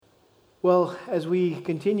Well, as we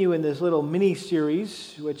continue in this little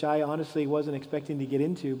mini-series, which I honestly wasn't expecting to get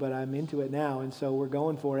into, but I'm into it now, and so we're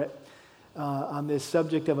going for it, on this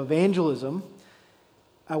subject of evangelism,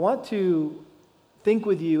 I want to think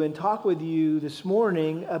with you and talk with you this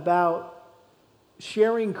morning about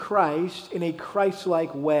sharing Christ in a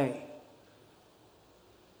Christ-like way.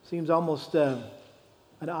 Seems almost an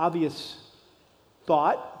obvious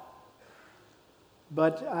thought,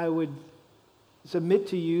 but I would submit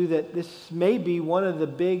to you that this may be one of the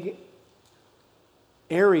big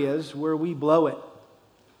areas where we blow it,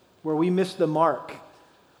 where we miss the mark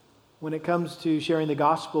when it comes to sharing the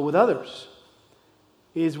gospel with others,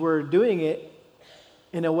 is we're doing it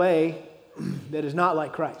in a way that is not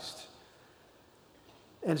like Christ.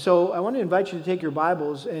 And so I want to invite you to take your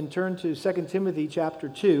Bibles and turn to 2 Timothy chapter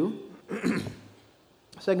 2. 2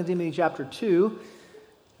 Timothy chapter 2.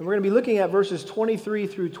 And we're going to be looking at verses 23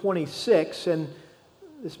 through 26, and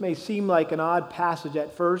this may seem like an odd passage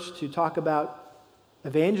at first to talk about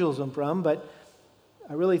evangelism from, but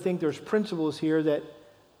I really think there's principles here that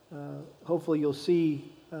hopefully you'll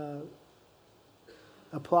see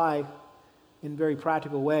apply in very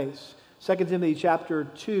practical ways. 2 Timothy chapter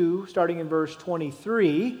 2, starting in verse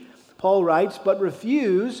 23, Paul writes, "But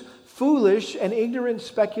refuse foolish and ignorant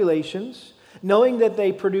speculations, knowing that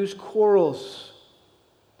they produce quarrels.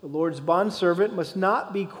 The Lord's bondservant must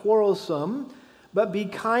not be quarrelsome, but be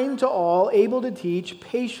kind to all, able to teach,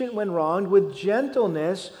 patient when wronged, with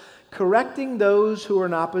gentleness, correcting those who are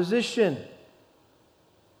in opposition."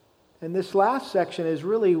 And this last section is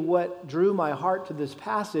really what drew my heart to this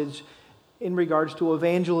passage in regards to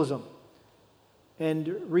evangelism and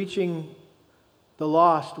reaching the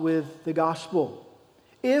lost with the gospel.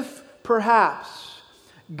 "If perhaps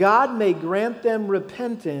God may grant them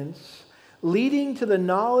repentance, leading to the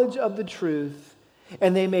knowledge of the truth,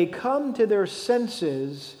 and they may come to their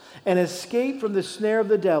senses and escape from the snare of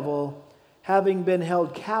the devil, having been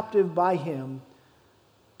held captive by him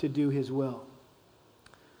to do his will."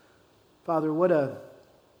 Father, what a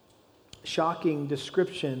shocking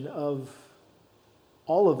description of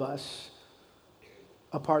all of us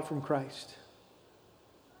apart from Christ.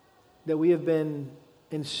 That we have been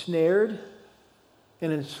ensnared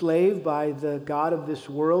and enslaved by the god of this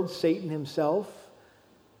world, Satan himself.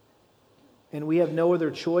 And we have no other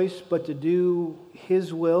choice but to do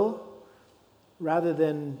his will rather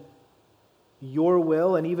than your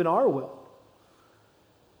will and even our will.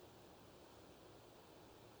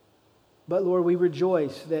 But Lord, we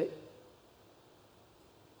rejoice that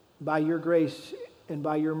by your grace and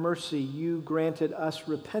by your mercy, you granted us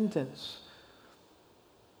repentance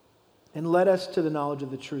and led us to the knowledge of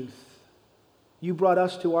the truth. You brought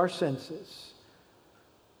us to our senses.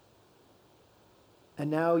 And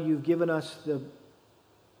now you've given us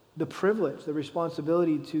the privilege, the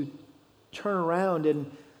responsibility to turn around and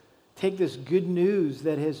take this good news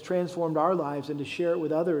that has transformed our lives and to share it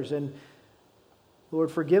with others. And Lord,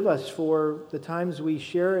 forgive us for the times we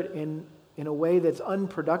share it in a way that's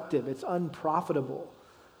unproductive, it's unprofitable,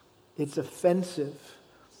 it's offensive,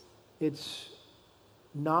 it's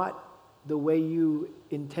not the way you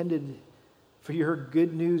intended for your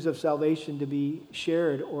good news of salvation to be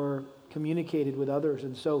shared or communicated with others.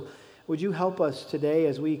 And so would you help us today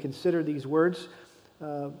as we consider these words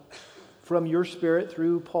from your Spirit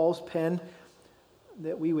through Paul's pen,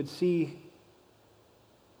 that we would see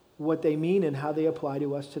what they mean and how they apply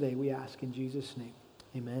to us today, we ask in Jesus' name.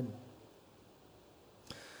 Amen.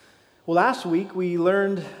 Well, last week we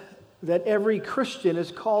learned that every Christian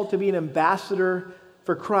is called to be an ambassador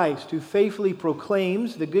for Christ, who faithfully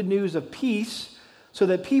proclaims the good news of peace so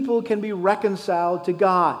that people can be reconciled to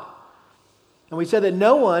God. And we said that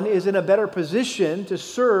no one is in a better position to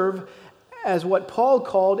serve as what Paul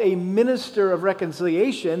called a minister of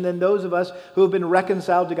reconciliation than those of us who have been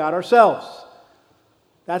reconciled to God ourselves.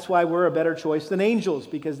 That's why we're a better choice than angels,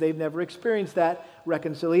 because they've never experienced that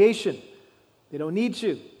reconciliation. They don't need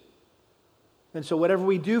to. And so whatever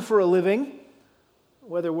we do for a living,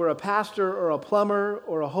 whether we're a pastor or a plumber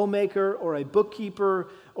or a homemaker or a bookkeeper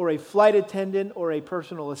or a flight attendant or a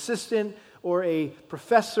personal assistant or a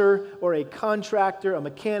professor or a contractor, a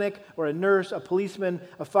mechanic or a nurse, a policeman,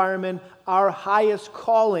 a fireman, our highest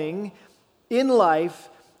calling in life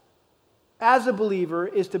as a believer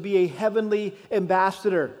is to be a heavenly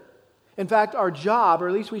ambassador. In fact, our job, or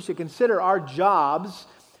at least we should consider our jobs,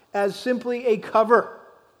 as simply a cover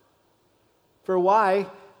for why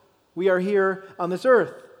we are here on this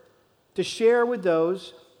earth, to share with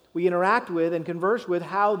those we interact with and converse with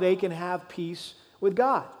how they can have peace with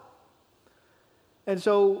God. And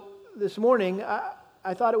so this morning,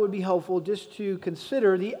 I thought it would be helpful just to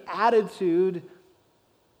consider the attitude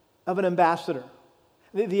of an ambassador.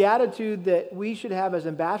 The attitude that we should have as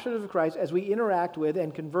ambassadors of Christ as we interact with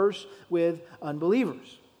and converse with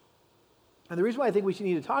unbelievers. And the reason why I think we should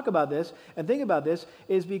need to talk about this and think about this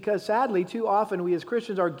is because sadly, too often we as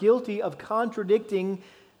Christians are guilty of contradicting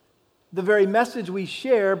the very message we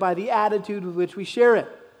share by the attitude with which we share it.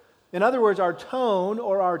 In other words, our tone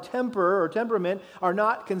or our temper or temperament are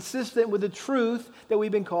not consistent with the truth that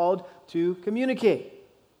we've been called to communicate.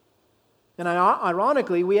 And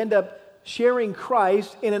ironically, we end up sharing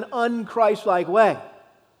Christ in an un-Christ-like way.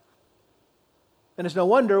 And it's no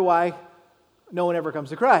wonder why no one ever comes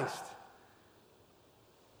to Christ.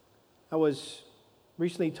 I was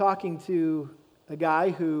recently talking to a guy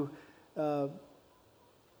who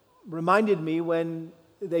reminded me when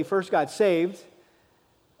they first got saved,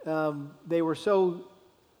 they were so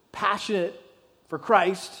passionate for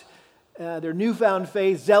Christ, their newfound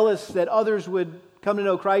faith, zealous that others would come to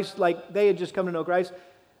know Christ like they had just come to know Christ.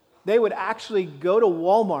 They would actually go to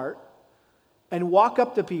Walmart and walk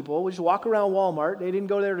up to people, just walk around Walmart. They didn't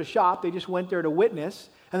go there to shop, they just went there to witness.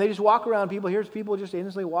 And they just walk around people. Here's people just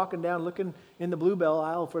innocently walking down, looking in the Bluebell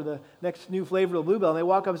aisle for the next new flavor of Bluebell. And they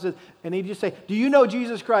walk up and they just say, "Do you know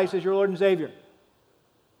Jesus Christ as your Lord and Savior?"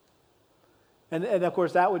 And of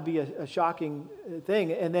course, that would be a shocking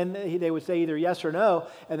thing. And then they would say either yes or no.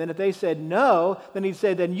 And then if they said no, then he'd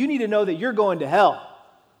say, "Then you need to know that you're going to hell."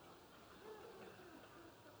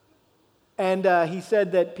 And he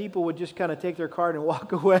said that people would just kind of take their card and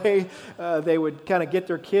walk away. They would kind of get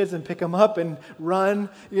their kids and pick them up and run.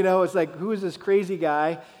 You know, it's like, who is this crazy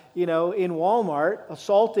guy, you know, in Walmart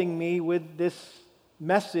assaulting me with this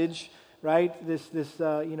message, right? This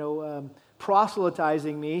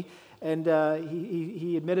proselytizing me. And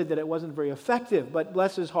he admitted that it wasn't very effective. But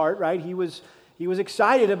bless his heart, right? He was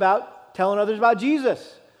excited about telling others about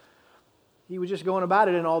Jesus. He was just going about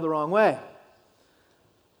it in all the wrong way.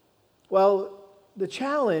 Well, the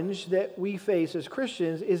challenge that we face as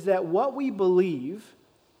Christians is that what we believe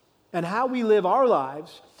and how we live our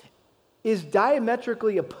lives is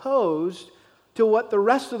diametrically opposed to what the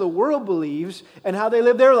rest of the world believes and how they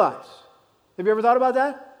live their lives. Have you ever thought about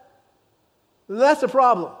that? That's a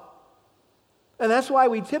problem. And that's why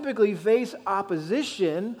we typically face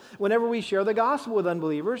opposition whenever we share the gospel with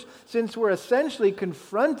unbelievers, since we're essentially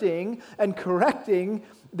confronting and correcting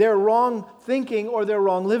their wrong thinking or their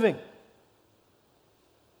wrong living.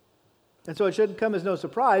 And so it shouldn't come as no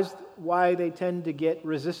surprise why they tend to get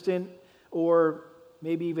resistant or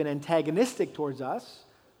maybe even antagonistic towards us.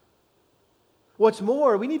 What's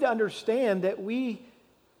more, we need to understand that we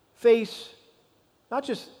face not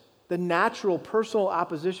just the natural personal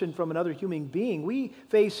opposition from another human being, we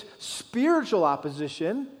face spiritual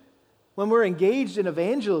opposition when we're engaged in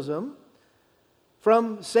evangelism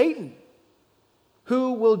from Satan,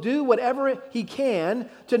 who will do whatever he can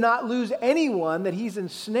to not lose anyone that he's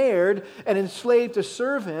ensnared and enslaved to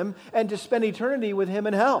serve him and to spend eternity with him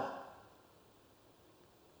in hell.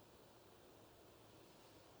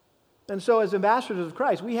 And so as ambassadors of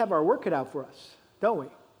Christ, we have our work cut out for us, don't we?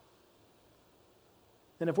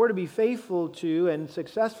 And if we're to be faithful to and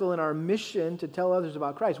successful in our mission to tell others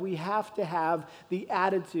about Christ, we have to have the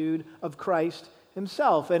attitude of Christ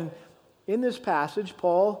himself. And in this passage,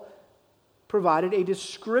 Paul provided a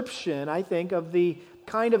description, I think, of the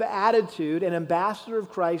kind of attitude an ambassador of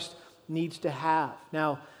Christ needs to have.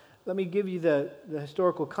 Now, let me give you the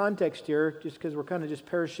historical context here, just because we're kind of just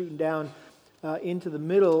parachuting down into the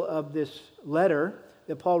middle of this letter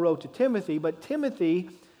that Paul wrote to Timothy. But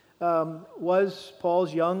Timothy was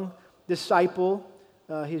Paul's young disciple,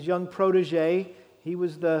 his young protege. He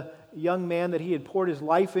was the young man that he had poured his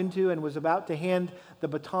life into and was about to hand the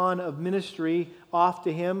baton of ministry off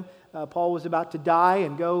to him. Paul was about to die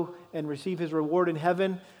and go and receive his reward in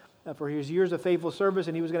heaven for his years of faithful service,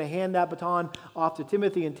 and he was going to hand that baton off to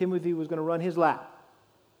Timothy, and Timothy was going to run his lap.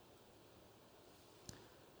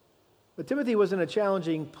 But Timothy was in a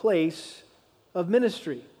challenging place of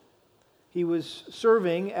ministry. He was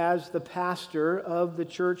serving as the pastor of the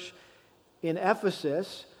church in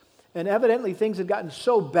Ephesus, and evidently things had gotten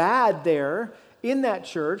so bad there in that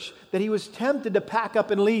church that he was tempted to pack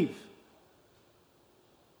up and leave.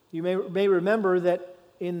 You may remember that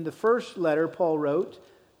in the first letter Paul wrote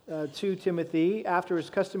to Timothy, after his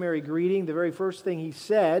customary greeting, the very first thing he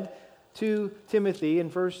said to Timothy in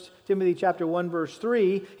 1 Timothy chapter 1, verse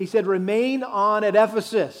 3, he said, "Remain on at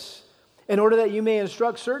Ephesus, in order that you may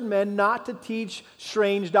instruct certain men not to teach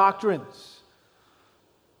strange doctrines."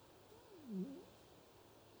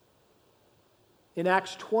 In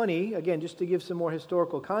Acts 20, again, just to give some more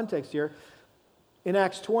historical context here, in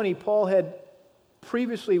Acts 20, Paul had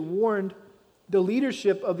previously warned the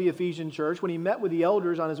leadership of the Ephesian church, when he met with the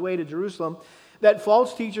elders on his way to Jerusalem, that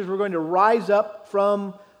false teachers were going to rise up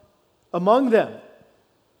from among them,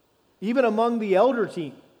 even among the elder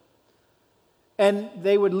team. And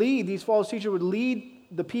they would lead, these false teachers would lead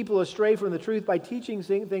the people astray from the truth by teaching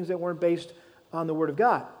things that weren't based on the Word of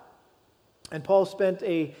God. And Paul spent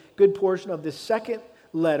a good portion of this second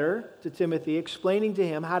letter to Timothy explaining to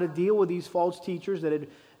him how to deal with these false teachers that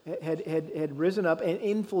had risen up and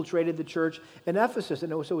infiltrated the church in Ephesus.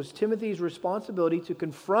 And so it was Timothy's responsibility to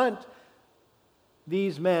confront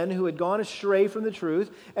these men who had gone astray from the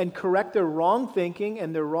truth and correct their wrong thinking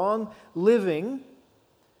and their wrong living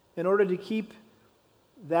in order to keep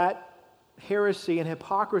that heresy and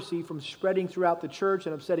hypocrisy from spreading throughout the church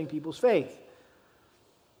and upsetting people's faith.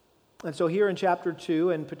 And so here in chapter 2,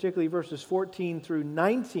 and particularly verses 14 through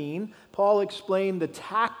 19, Paul explained the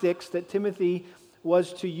tactics that Timothy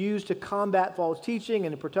was to use to combat false teaching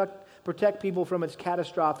and to protect people from its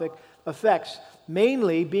catastrophic effects.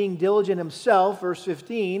 Mainly being diligent himself, verse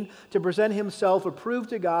 15, to present himself approved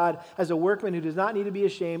to God as a workman who does not need to be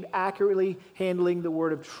ashamed, accurately handling the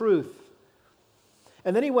word of truth.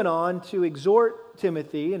 And then he went on to exhort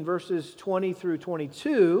Timothy in verses 20 through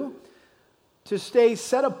 22 to stay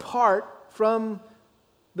set apart from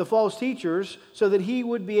the false teachers so that he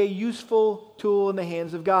would be a useful tool in the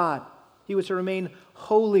hands of God. He was to remain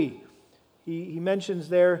holy. He mentions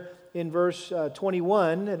there in verse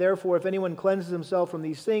 21, therefore, if anyone cleanses himself from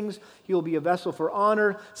these things, he will be a vessel for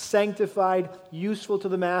honor, sanctified, useful to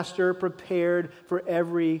the master, prepared for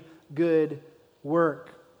every good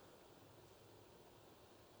work.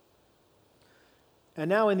 And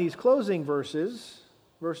now in these closing verses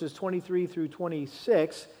 23 through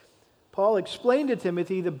 26, Paul explained to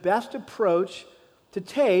Timothy the best approach to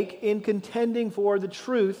take in contending for the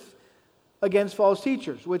truth against false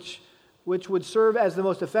teachers, which would serve as the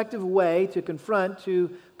most effective way to confront, to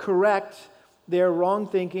correct their wrong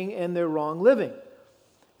thinking and their wrong living.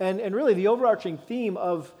 And really the overarching theme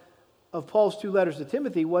of Paul's two letters to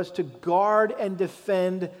Timothy was to guard and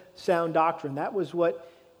defend sound doctrine. That was what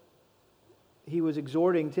he was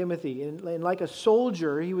exhorting Timothy. And like a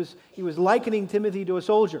soldier, he was likening Timothy to a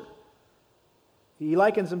soldier. He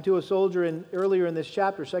likens him to a soldier earlier in this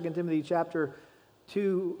chapter, 2 Timothy chapter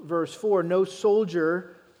 2, verse 4. No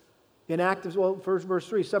soldier first verse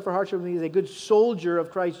 3, suffer hardship with me as a good soldier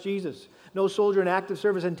of Christ Jesus. No soldier in active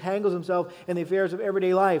service entangles himself in the affairs of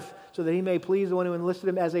everyday life so that he may please the one who enlisted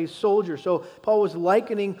him as a soldier. So Paul was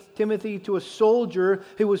likening Timothy to a soldier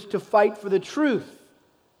who was to fight for the truth.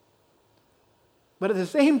 But at the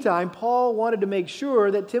same time, Paul wanted to make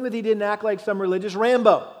sure that Timothy didn't act like some religious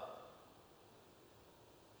Rambo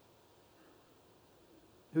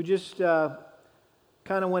who just kind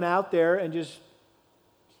of went out there and just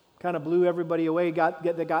kind of blew everybody away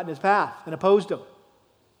that got in his path and opposed him.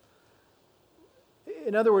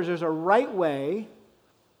 In other words, there's a right way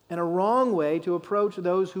and a wrong way to approach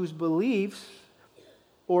those whose beliefs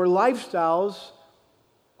or lifestyles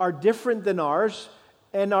are different than ours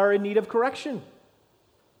and are in need of correction.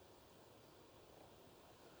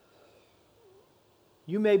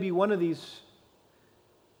 You may be one of these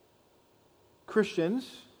Christians,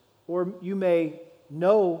 or you may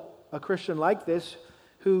know a Christian like this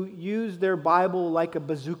who use their Bible like a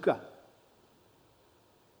bazooka.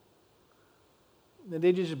 And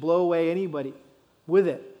they just blow away anybody with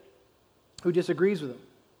it who disagrees with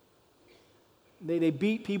them. They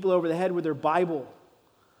beat people over the head with their Bible.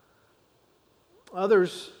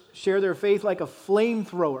 Others share their faith like a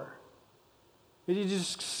flamethrower. It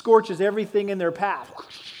just scorches everything in their path.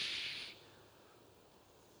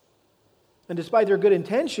 And despite their good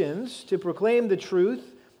intentions to proclaim the truth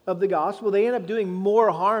of the gospel, they end up doing more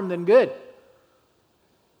harm than good.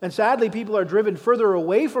 And sadly, people are driven further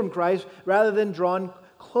away from Christ rather than drawn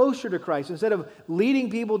closer to Christ. Instead of leading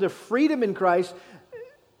people to freedom in Christ,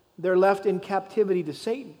 they're left in captivity to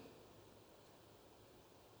Satan.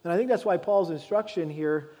 And I think that's why Paul's instruction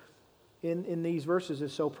here in these verses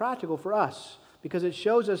is so practical for us, because it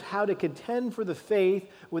shows us how to contend for the faith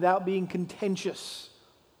without being contentious,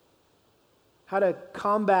 how to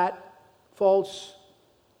combat false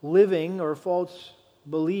living or false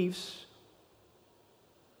beliefs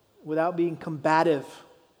without being combative.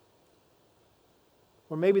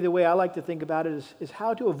 Or maybe the way I like to think about it is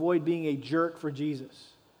how to avoid being a jerk for Jesus.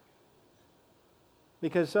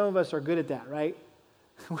 Because some of us are good at that, right?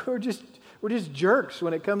 We're just jerks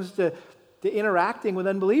when it comes to interacting with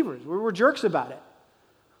unbelievers. We're jerks about it.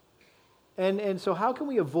 And so how can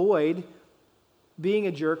we avoid being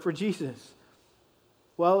a jerk for Jesus?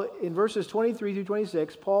 Well, in verses 23 through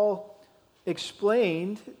 26, Paul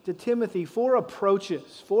explained to Timothy four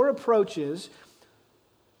approaches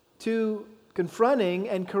to confronting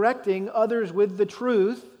and correcting others with the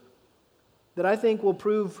truth that I think will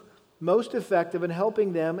prove most effective in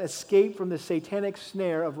helping them escape from the satanic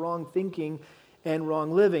snare of wrong thinking and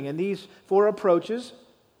wrong living. And these four approaches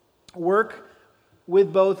work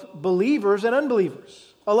with both believers and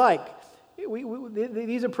unbelievers alike.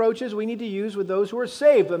 These approaches we need to use with those who are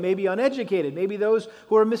saved but maybe uneducated, maybe those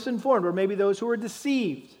who are misinformed, or maybe those who are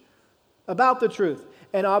deceived about the truth.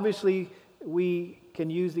 And obviously, we can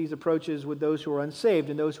use these approaches with those who are unsaved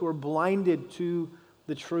and those who are blinded to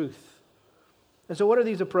the truth. And so what are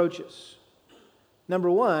these approaches? Number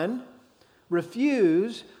one,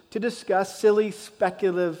 refuse to discuss silly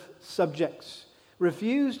speculative subjects.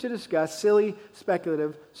 Refuse to discuss silly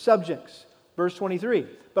speculative subjects. Verse 23,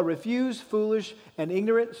 but refuse foolish and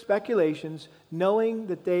ignorant speculations, knowing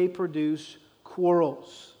that they produce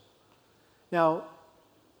quarrels. Now,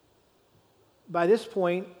 by this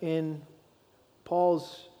point in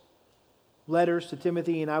Paul's letters to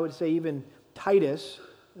Timothy, and I would say even Titus,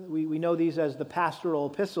 we know these as the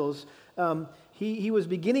pastoral epistles, he was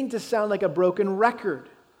beginning to sound like a broken record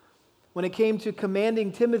when it came to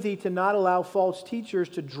commanding Timothy to not allow false teachers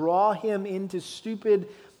to draw him into stupid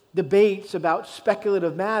debates about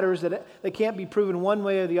speculative matters that can't be proven one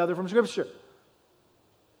way or the other from Scripture.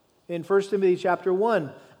 In 1 Timothy chapter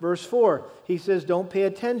 1, verse 4, he says, don't pay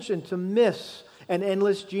attention to myths and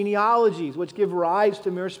endless genealogies, which give rise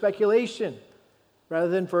to mere speculation, rather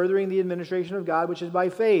than furthering the administration of God, which is by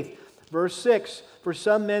faith. Verse 6, for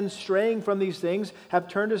some men straying from these things have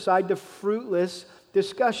turned aside to fruitless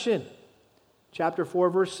discussion. Chapter 4,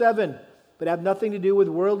 verse 7, but have nothing to do with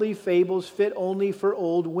worldly fables fit only for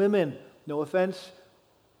old women. No offense,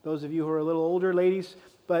 those of you who are a little older, ladies,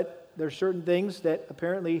 but there are certain things that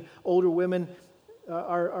apparently older women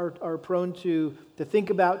are prone to think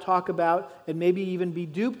about, talk about, and maybe even be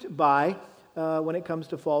duped by when it comes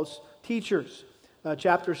to false teachers.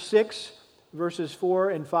 Chapter 6, verses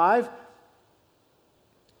 4 and 5,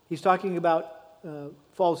 he's talking about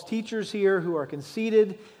false teachers here who are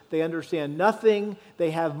conceited. They understand nothing.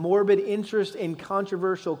 They have morbid interest in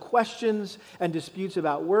controversial questions and disputes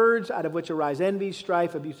about words, out of which arise envy,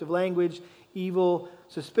 strife, abusive language, evil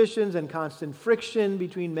suspicions, and constant friction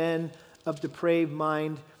between men of depraved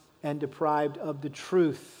mind and deprived of the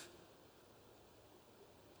truth.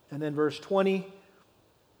 And then verse 20,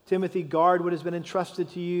 Timothy, guard what has been entrusted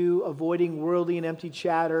to you, avoiding worldly and empty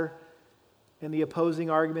chatter and the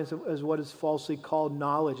opposing arguments as what is falsely called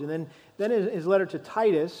knowledge. And then in his letter to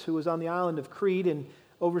Titus, who was on the island of Crete and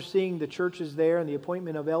overseeing the churches there and the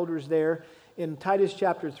appointment of elders there, in Titus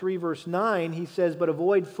chapter 3, verse 9, he says, but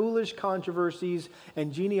avoid foolish controversies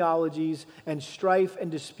and genealogies and strife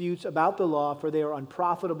and disputes about the law, for they are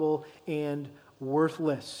unprofitable and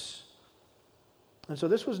worthless. And so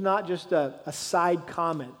this was not just a side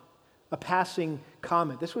comment, a passing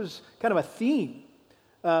comment. This was kind of a theme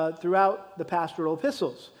throughout the pastoral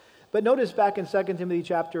epistles. But notice back in 2 Timothy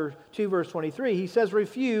chapter 2, verse 23, he says,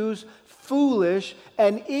 refuse foolish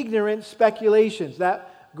and ignorant speculations. That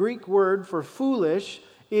Greek word for foolish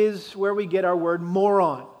is where we get our word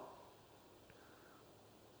moron.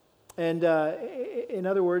 And in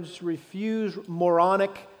other words, refuse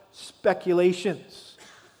moronic speculations.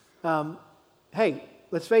 Hey,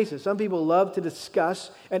 let's face it, some people love to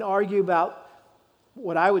discuss and argue about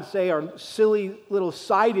what I would say are silly little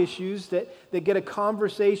side issues that get a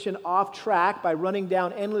conversation off track by running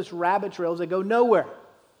down endless rabbit trails that go nowhere.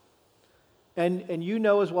 And you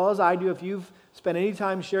know as well as I do, if you've spent any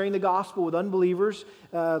time sharing the gospel with unbelievers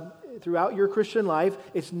throughout your Christian life,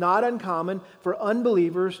 it's not uncommon for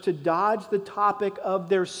unbelievers to dodge the topic of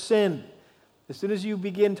their sin. As soon as you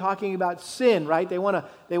begin talking about sin, right, they want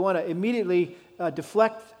to immediately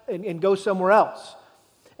deflect and go somewhere else.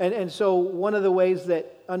 And so one of the ways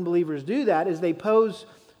that unbelievers do that is they pose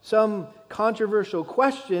some controversial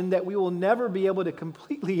question that we will never be able to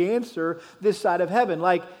completely answer this side of heaven.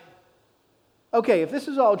 Like, okay, if this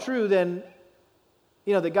is all true, then,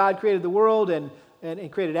 you know, that God created the world and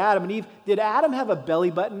created Adam and Eve. Did Adam have a belly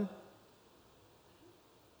button?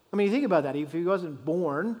 I mean, you think about that. If he wasn't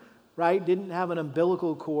born, right, didn't have an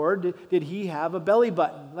umbilical cord, did he have a belly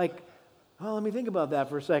button? Like, well, let me think about that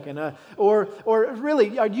for a second. Or really,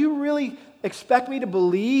 do you really expect me to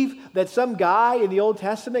believe that some guy in the Old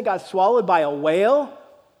Testament got swallowed by a whale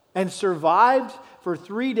and survived for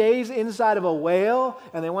 3 days inside of a whale,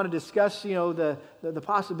 and they want to discuss, you know, the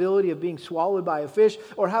possibility of being swallowed by a fish?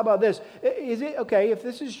 Or how about this? Is it okay, if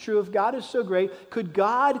this is true, if God is so great, could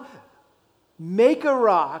God make a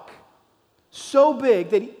rock so big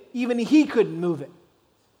that even he couldn't move it?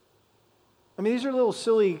 I mean, these are little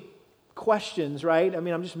silly questions, right? I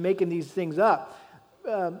mean, I'm just making these things up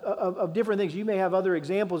of different things. You may have other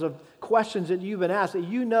examples of questions that you've been asked that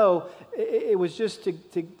you know it was just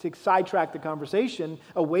to sidetrack the conversation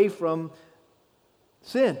away from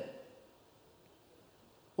sin.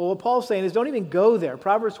 Well, what Paul's saying is don't even go there.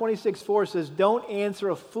 Proverbs 26:4 says, don't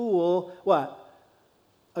answer a fool, what?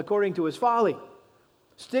 According to his folly.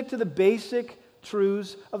 Stick to the basic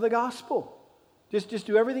truths of the gospel. Just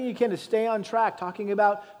do everything you can to stay on track, talking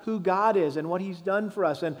about who God is and what He's done for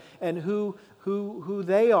us and who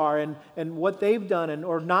they are and what they've done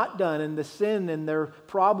or not done and the sin and their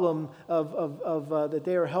problem of that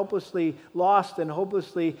they are helplessly lost and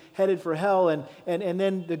hopelessly headed for hell and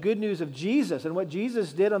then the good news of Jesus and what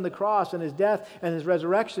Jesus did on the cross and His death and His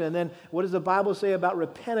resurrection. And then what does the Bible say about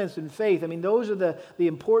repentance and faith? I mean, those are the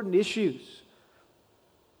important issues.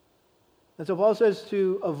 And so Paul says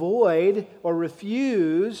to avoid or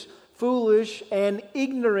refuse foolish and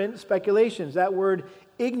ignorant speculations. That word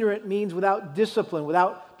ignorant means without discipline,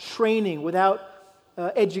 without training, without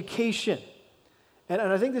education. And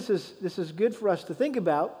I think this is good for us to think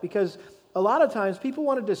about because a lot of times people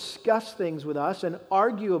want to discuss things with us and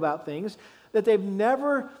argue about things that they've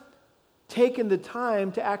never taken the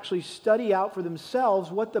time to actually study out for themselves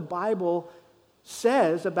what the Bible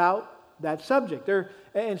says about that subject.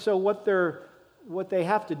 So what they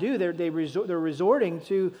have to do, they're resorting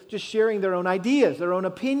to just sharing their own ideas, their own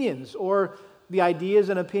opinions, or the ideas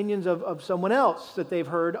and opinions of someone else that they've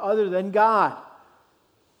heard other than God.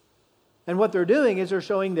 And what they're doing is they're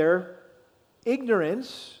showing their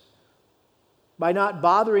ignorance by not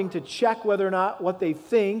bothering to check whether or not what they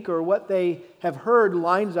think or what they have heard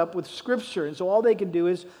lines up with Scripture. And so all they can do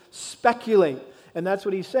is speculate. And that's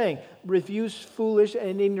what he's saying. Refuse foolish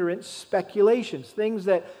and ignorant speculations, things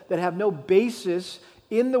that have no basis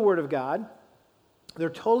in the Word of God. They're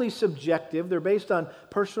totally subjective. They're based on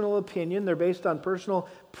personal opinion. They're based on personal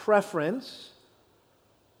preference.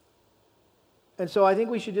 And so I think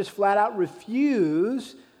we should just flat out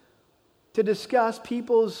refuse to discuss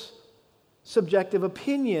people's subjective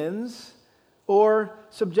opinions or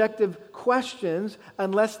subjective questions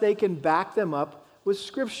unless they can back them up with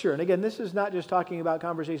Scripture. And again, this is not just talking about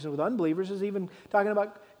conversations with unbelievers, this is even talking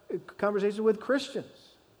about conversations with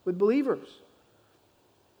Christians, with believers.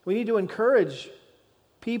 We need to encourage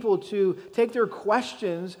people to take their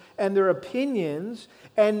questions and their opinions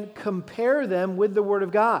and compare them with the Word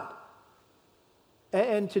of God.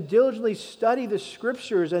 And to diligently study the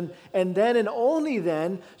Scriptures, and then and only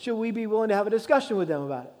then should we be willing to have a discussion with them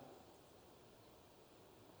about it.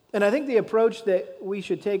 And I think the approach that we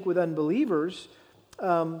should take with unbelievers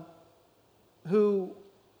who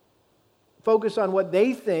focus on what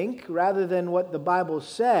they think rather than what the Bible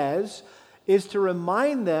says is to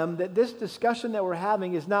remind them that this discussion that we're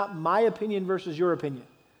having is not my opinion versus your opinion.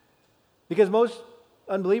 Because most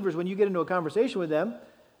unbelievers, when you get into a conversation with them,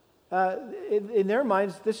 in their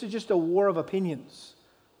minds, this is just a war of opinions.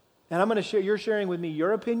 And I'm going to share. You're sharing with me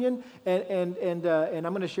your opinion, and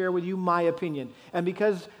I'm going to share with you my opinion. And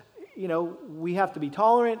because we have to be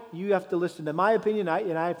tolerant, you have to listen to my opinion,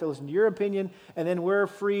 and I have to listen to your opinion, and then we're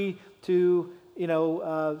free to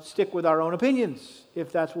stick with our own opinions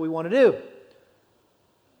if that's what we want to do.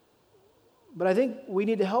 But I think we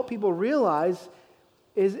need to help people realize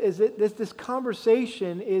is that this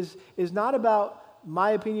conversation is not about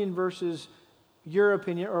my opinion versus your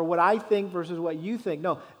opinion, or what I think versus what you think.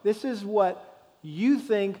 No, this is what you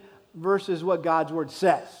think versus what God's Word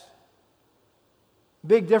says.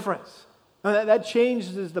 Big difference. That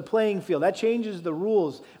changes the playing field. That changes the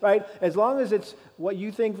rules, right? As long as it's what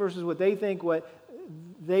you think versus what they think, what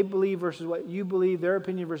they believe versus what you believe, their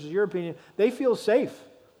opinion versus your opinion, they feel safe.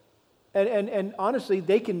 And honestly,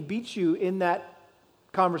 they can beat you in that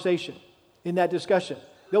conversation, in that discussion.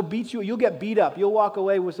 They'll beat you. You'll get beat up. You'll walk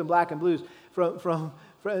away with some black and blues from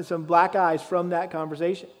some black eyes from that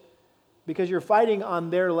conversation because you're fighting on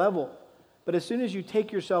their level. But as soon as you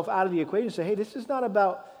take yourself out of the equation and say, hey, this is not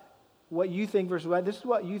about what you think versus what, this is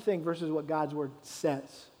what you think versus what God's Word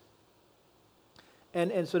says.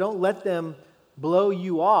 And so don't let them blow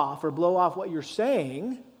you off or blow off what you're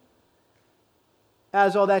saying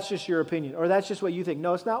as, oh, that's just your opinion, or that's just what you think.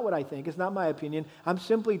 No, it's not what I think. It's not my opinion. I'm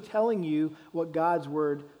simply telling you what God's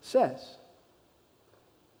Word says.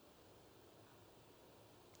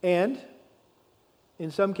 And in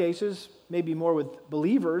some cases, maybe more with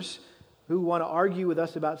believers who want to argue with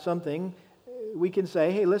us about something, we can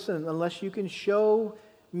say, hey, listen, unless you can show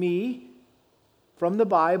me from the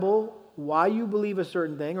Bible why you believe a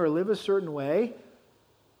certain thing or live a certain way,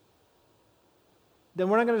 then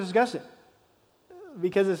we're not going to discuss it.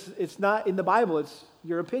 Because it's not in the Bible, it's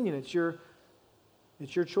your opinion, it's your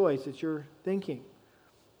It's your choice. It's your thinking.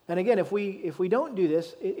 And again, if we don't do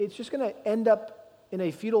this, it's just going to end up in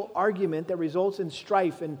a futile argument that results in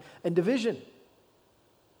strife and division.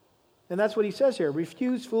 And that's what he says here.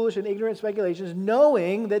 Refuse foolish and ignorant speculations,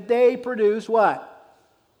 knowing that they produce what?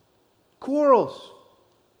 Quarrels.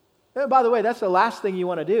 And by the way, that's the last thing you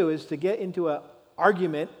want to do, is to get into an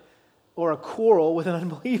argument or a quarrel with an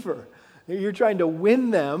unbeliever. You're trying to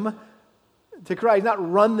win them to Christ,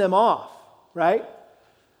 not run them off, right?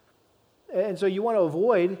 And so you want to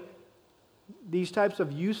avoid these types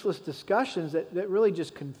of useless discussions that really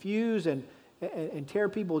just confuse and tear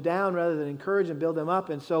people down rather than encourage and build them up.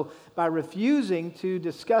 And so by refusing to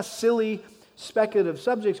discuss silly, speculative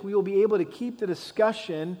subjects, we will be able to keep the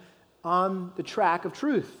discussion on the track of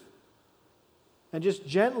truth. And just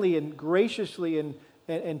gently and graciously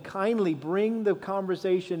and kindly bring the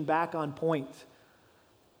conversation back on point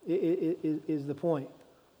is the point.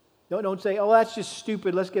 Don't say, oh, that's just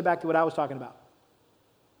stupid. Let's get back to what I was talking about.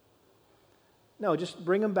 No, just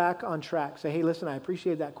bring them back on track. Say, hey, listen, I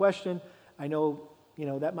appreciate that question. I know,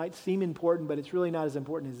 that might seem important, but it's really not as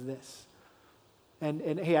important as this.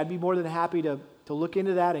 And hey, I'd be more than happy to look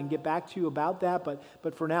into that and get back to you about that.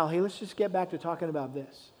 But for now, hey, let's just get back to talking about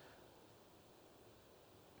this.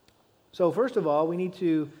 So first of all, we need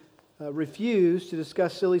to refuse to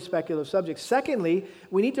discuss silly speculative subjects. Secondly,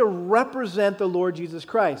 we need to represent the Lord Jesus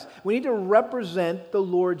Christ. We need to represent the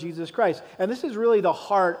Lord Jesus Christ. And this is really the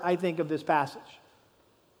heart, I think, of this passage.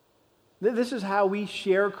 This is how we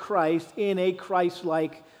share Christ in a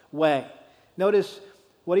Christ-like way. Notice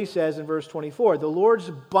what he says in verse 24. The Lord's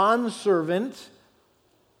bondservant,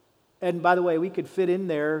 and by the way, we could fit in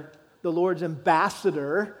there the Lord's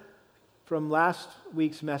ambassador from last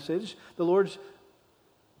week's message. The Lord's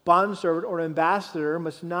bondservant or ambassador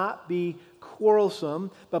must not be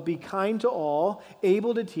quarrelsome, but be kind to all,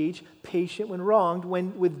 able to teach, patient when wronged,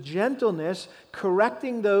 with gentleness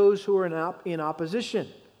correcting those who are in opposition.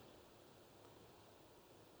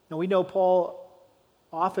 Now we know Paul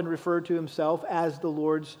often referred to himself as the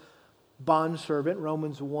Lord's bondservant.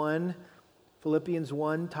 Romans 1, Philippians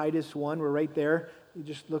 1, Titus 1, we're right there. You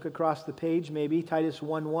just look across the page maybe. Titus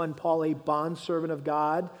 1:1, Paul, a bondservant of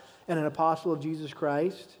God and an apostle of Jesus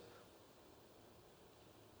Christ.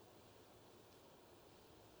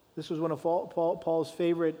 This was one of Paul's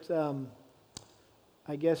favorite,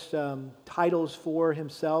 titles for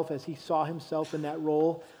himself as he saw himself in that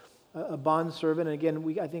role, a bondservant. And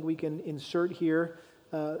again, I think we can insert here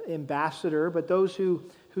ambassador, but those who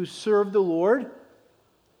serve the Lord,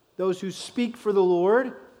 those who speak for the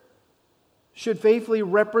Lord, should faithfully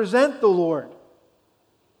represent the Lord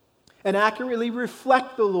and accurately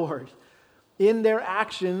reflect the Lord in their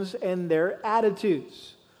actions and their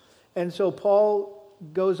attitudes. And so Paul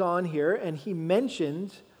goes on here and he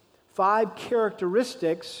mentions 5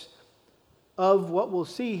 characteristics of what we'll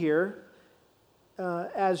see here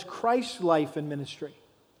as Christ's life and ministry.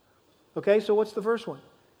 Okay, so what's the first one?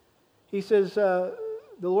 He says, the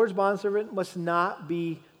Lord's bondservant must not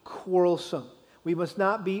be quarrelsome. We must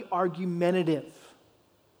not be argumentative.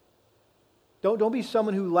 Don't be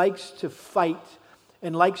someone who likes to fight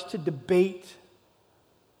and likes to debate.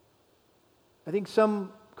 I think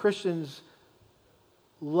some Christians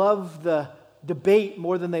love the debate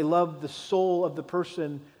more than they love the soul of the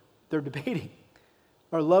person they're debating,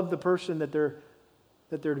 or love the person that they're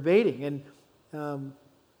debating. And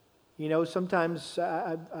sometimes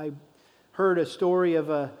I heard a story of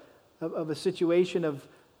a situation of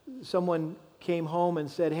someone came home and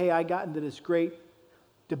said, hey, I got into this great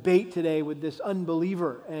debate today with this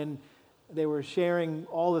unbeliever, and they were sharing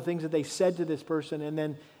all the things that they said to this person, and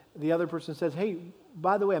then the other person says, hey,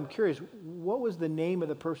 by the way, I'm curious, what was the name of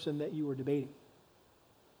the person that you were debating?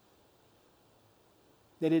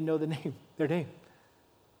 They didn't know their name.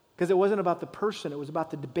 Because it wasn't about the person, it was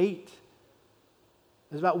about the debate.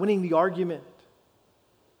 It was about winning the argument.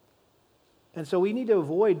 And so we need to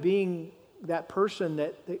avoid being that person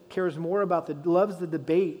that cares more about loves the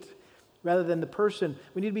debate rather than the person.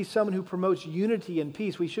 We need to be someone who promotes unity and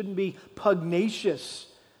peace. We shouldn't be pugnacious.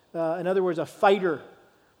 In other words, a fighter.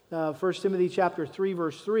 1 Timothy chapter 3,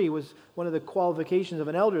 verse 3 was one of the qualifications of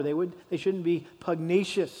an elder. They shouldn't be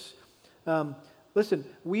pugnacious. Listen,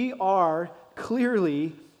 we are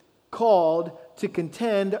clearly called to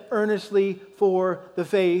contend earnestly for the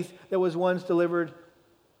faith that was once delivered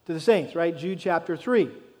to the saints, right? Jude chapter 3.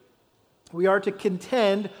 We are to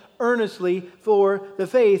contend earnestly for the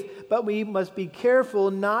faith, but we must be careful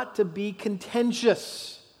not to be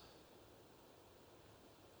contentious.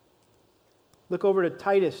 Look over to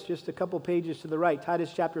Titus, just a couple pages to the right.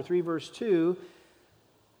 Titus chapter 3, verse 2.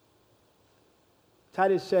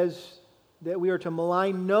 Titus says that we are to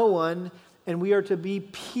malign no one, and we are to be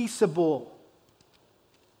peaceable.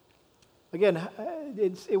 Again,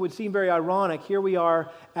 it would seem very ironic. Here we are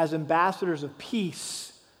as ambassadors of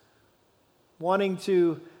peace, wanting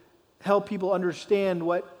to help people understand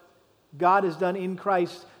what God has done in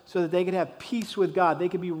Christ so that they can have peace with God. They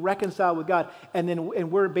can be reconciled with God,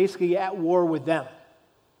 and we're basically at war with them.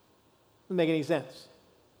 Doesn't make any sense.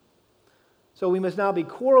 So we must now be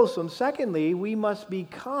quarrelsome. Secondly, we must be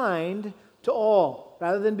kind to all.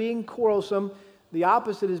 Rather than being quarrelsome, the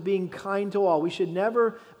opposite is being kind to all. We should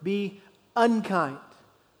never be unkind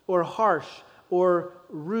or harsh or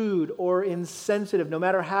rude or insensitive, no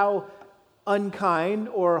matter how unkind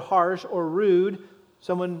or harsh or rude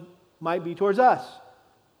someone might be towards us.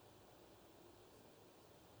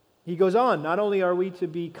 He goes on, not only are we to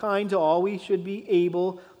be kind to all, we should be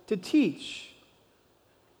able to teach.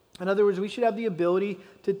 In other words, we should have the ability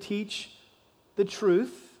to teach the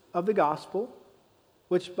truth of the gospel,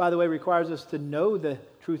 which, by the way, requires us to know the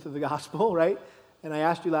truth of the gospel, right? And I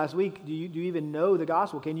asked you last week, do you even know the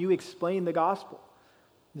gospel? Can you explain the gospel?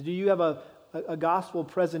 Do you have a gospel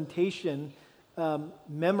presentation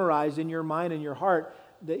memorized in your mind and your heart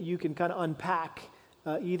that you can kind of unpack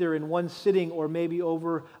either in one sitting or maybe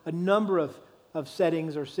over a number of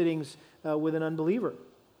settings or sittings with an unbeliever?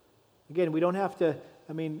 Again, we don't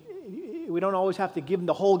always have to give them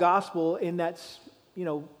the whole gospel in that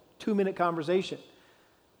 2-minute conversation.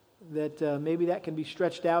 That maybe that can be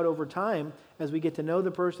stretched out over time as we get to know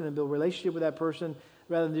the person and build a relationship with that person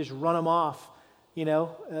rather than just run them off,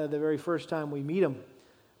 the very first time we meet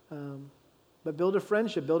them. But build a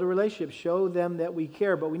friendship, build a relationship, show them that we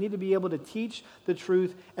care. But we need to be able to teach the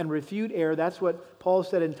truth and refute error. That's what Paul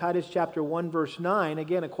said in Titus chapter 1, verse 9.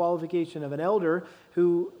 Again, a qualification of an elder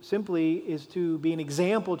who simply is to be an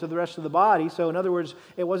example to the rest of the body. So in other words,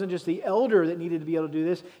 it wasn't just the elder that needed to be able to do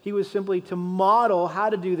this. He was simply to model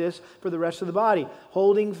how to do this for the rest of the body,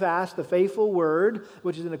 holding fast the faithful word,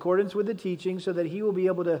 which is in accordance with the teaching, so that he will be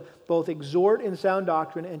able to both exhort in sound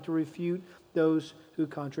doctrine and to refute those who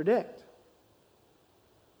contradict.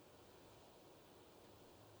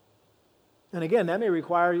 And again, that may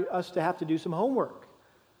require us to have to do some homework,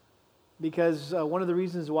 because one of the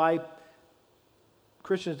reasons why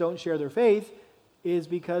Christians don't share their faith is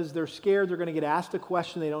because they're scared they're going to get asked a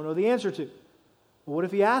question they don't know the answer to. Well, what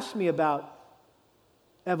if he asks me about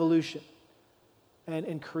evolution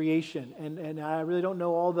and creation, and I really don't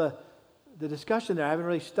know all the discussion there. I haven't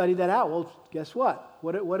really studied that out. Well, guess what?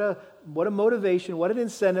 What a motivation, what an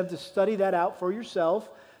incentive to study that out for yourself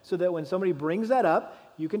so that when somebody brings that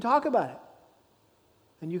up, you can talk about it.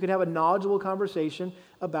 And you can have a knowledgeable conversation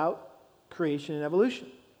about creation and evolution.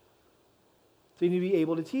 So you need to be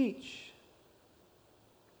able to teach.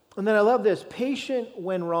 And then I love this, patient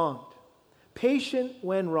when wronged. Patient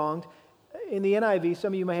when wronged. In the NIV,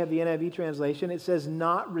 some of you might have the NIV translation, it says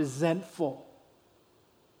not resentful.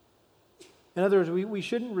 In other words, we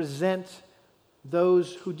shouldn't resent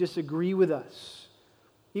those who disagree with us,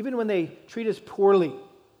 even when they treat us poorly.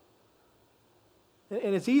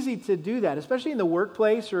 And it's easy to do that, especially in the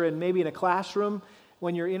workplace or maybe in a classroom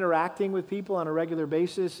when you're interacting with people on a regular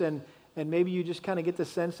basis and maybe you just kind of get the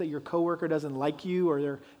sense that your coworker doesn't like you or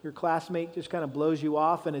your classmate just kind of blows you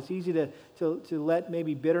off, and it's easy to let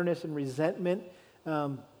maybe bitterness and resentment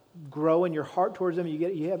grow in your heart towards them.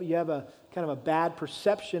 You have a kind of a bad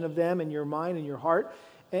perception of them in your mind and your heart.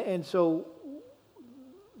 And so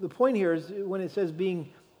the point here is when it says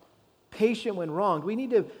being patient when wronged, we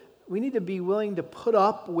need to be willing to put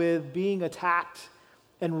up with being attacked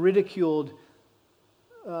and ridiculed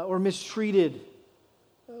or mistreated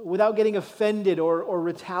without getting offended or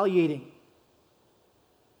retaliating.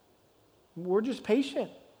 We're just patient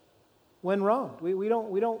when wronged. We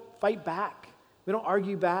don't fight back. We don't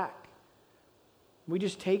argue back. We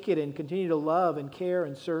just take it and continue to love and care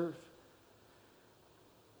and serve.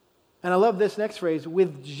 And I love this next phrase,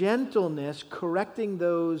 with gentleness correcting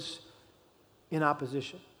those in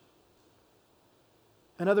opposition.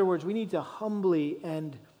 In other words, we need to humbly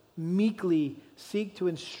and meekly seek to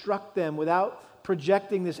instruct them without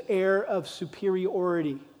projecting this air of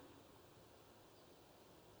superiority.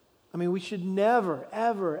 I mean, we should never,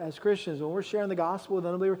 ever, as Christians, when we're sharing the gospel with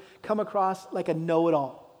an unbeliever, come across like a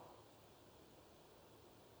know-it-all.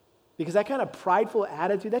 Because that kind of prideful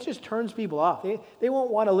attitude, that just turns people off. They won't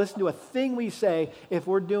want to listen to a thing we say if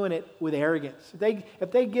we're doing it with arrogance.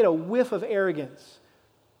 If they get a whiff of arrogance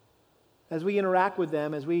as we interact with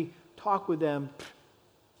them, as we talk with them,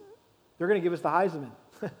 they're going to give us the Heisman.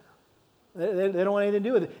 They don't want anything to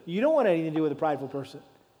do with it. You don't want anything to do with a prideful person.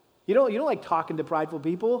 You don't like talking to prideful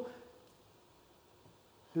people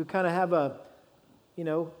who kind of have a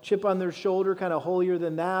chip on their shoulder, kind of holier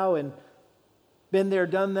than thou, and been there,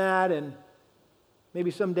 done that, and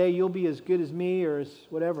maybe someday you'll be as good as me or as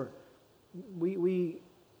whatever. We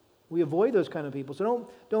avoid those kind of people. So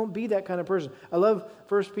don't be that kind of person. I love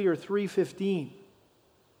 1 Peter 3:15.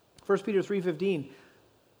 1 Peter 3:15.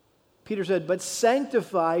 Peter said, "But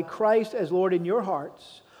sanctify Christ as Lord in your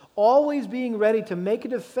hearts, always being ready to make a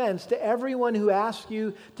defense to everyone who asks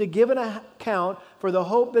you to give an account for the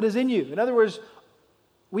hope that is in you." In other words,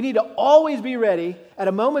 we need to always be ready at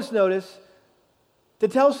a moment's notice to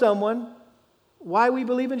tell someone why we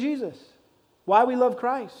believe in Jesus, why we love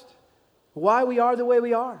Christ, why we are the way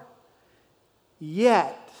we are.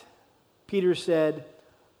 Yet, Peter said,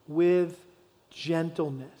 with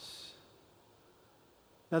gentleness.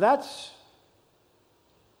 Now that's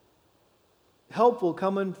helpful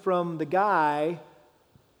coming from the guy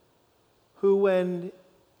who, when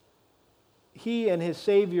he and his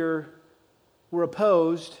Savior were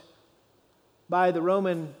opposed by the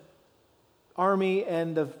Roman army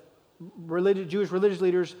and the Jewish religious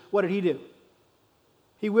leaders, what did he do?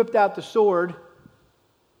 He whipped out the sword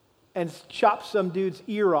and chopped some dude's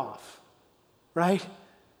ear off, right?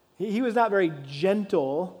 He was not very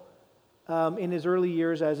gentle in his early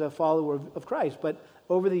years as a follower of Christ, but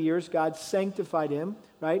over the years, God sanctified him,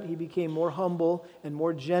 right? He became more humble and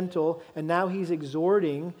more gentle, and now he's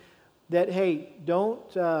exhorting that, hey,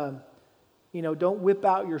 don't whip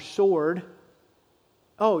out your sword.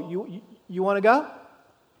 Oh, you want to go?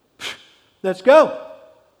 Let's go.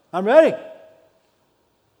 I'm ready.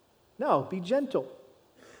 No, be gentle.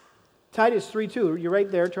 Titus 3:2, you're right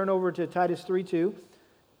there. Turn over to Titus 3:2.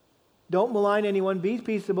 Don't malign anyone. Be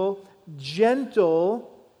peaceable,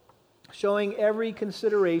 gentle, showing every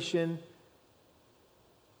consideration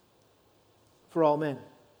for all men.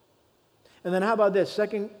 And then how about this?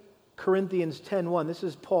 2 Corinthians 10:1. This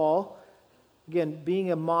is Paul, again,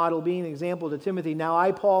 being a model, being an example to Timothy. "Now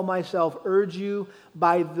I, Paul, myself, urge you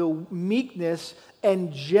by the meekness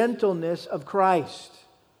and gentleness of Christ."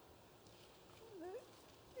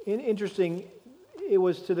 Interesting, it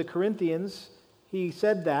was to the Corinthians he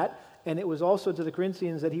said that, and it was also to the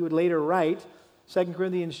Corinthians that he would later write, 2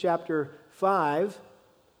 Corinthians chapter 5,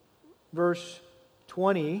 verse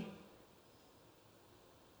 20.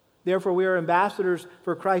 "Therefore we are ambassadors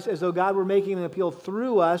for Christ, as though God were making an appeal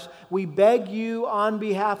through us. We beg you on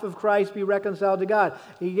behalf of Christ, be reconciled to God."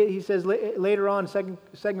 He says later on, 2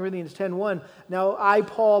 Corinthians 10:1, "Now I,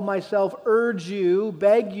 Paul, myself, urge you,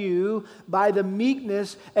 beg you, by the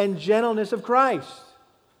meekness and gentleness of Christ."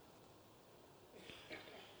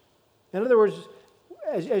 In other words,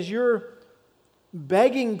 as you're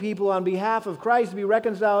begging people on behalf of Christ to be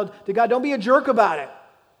reconciled to God, don't be a jerk about it.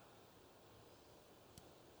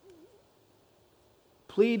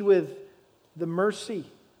 Plead with the mercy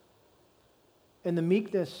and the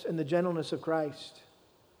meekness and the gentleness of Christ.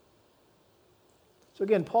 So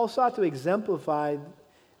again, Paul sought to exemplify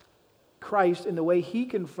Christ in the way he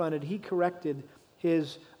confronted, he corrected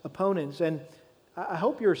his opponents. And I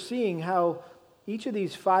hope you're seeing how each of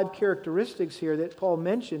these 5 characteristics here that Paul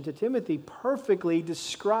mentioned to Timothy perfectly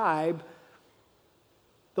describe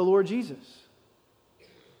the Lord Jesus.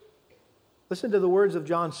 Listen to the words of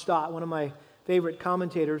John Stott, one of my favorite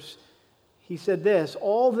commentators. He said this: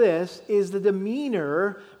 "All this is the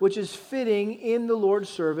demeanor which is fitting in the Lord's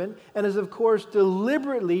servant, and is of course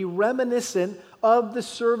deliberately reminiscent of the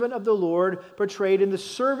servant of the Lord portrayed in the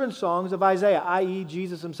servant songs of Isaiah," i.e.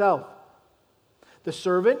 Jesus himself. "The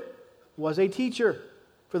servant was a teacher,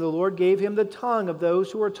 for the Lord gave him the tongue of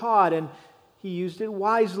those who were taught, and he used it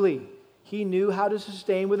wisely. He knew how to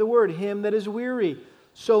sustain with the word him that is weary.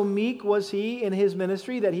 So meek was he in his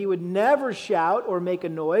ministry that he would never shout or make a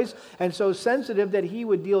noise, and so sensitive that he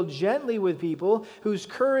would deal gently with people whose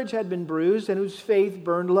courage had been bruised and whose faith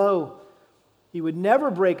burned low. He would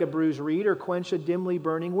never break a bruised reed or quench a dimly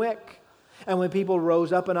burning wick. And when people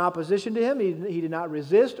rose up in opposition to him, he did not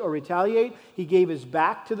resist or retaliate. He gave his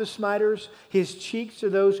back to the smiters, his cheeks to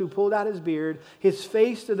those who pulled out his beard, his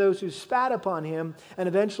face to those who spat upon him, and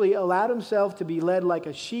eventually allowed himself to be led like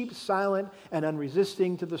a sheep, silent and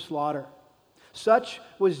unresisting to the slaughter. Such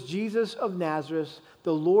was Jesus of Nazareth,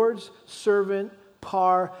 the Lord's servant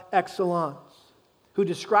par excellence, who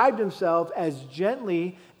described himself as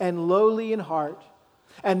gently and lowly in heart.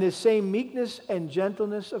 And this same meekness and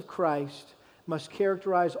gentleness of Christ must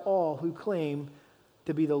characterize all who claim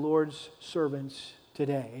to be the Lord's servants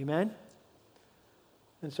today. Amen?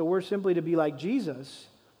 And so we're simply to be like Jesus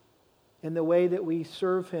in the way that we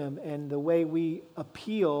serve him and the way we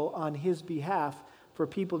appeal on his behalf for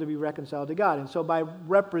people to be reconciled to God. And so by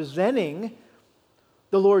representing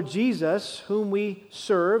the Lord Jesus, whom we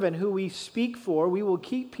serve and who we speak for, we will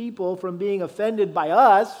keep people from being offended by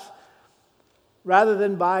us rather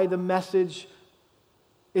than by the message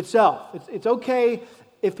itself. It's okay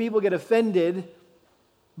if people get offended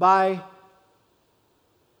by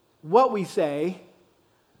what we say,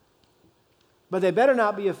 but they better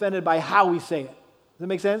not be offended by how we say it. Does that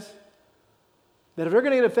make sense? That if they're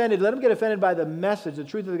going to get offended, let them get offended by the message, the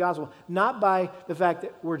truth of the gospel, not by the fact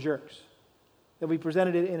that we're jerks, that we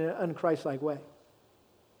presented it in an un-Christ-like way.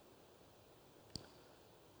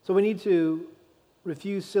 So we need to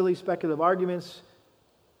refuse silly speculative arguments.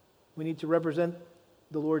 We need to represent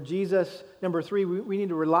the Lord Jesus. Number 3, we need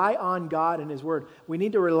to rely on God and His Word. We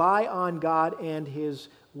need to rely on God and His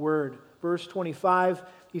Word. Verse 25,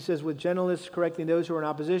 he says, with gentleness correcting those who are in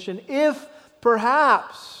opposition, if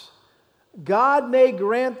perhaps God may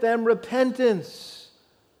grant them repentance,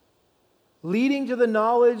 leading to the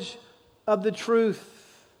knowledge of the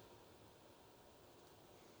truth,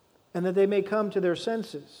 and that they may come to their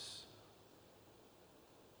senses.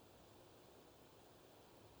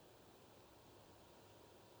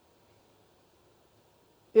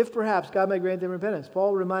 If perhaps God may grant them repentance.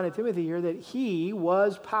 Paul reminded Timothy here that he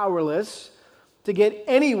was powerless to get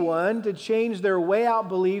anyone to change their way out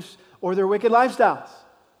beliefs or their wicked lifestyles.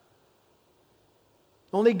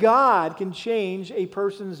 Only God can change a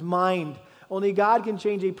person's mind. Only God can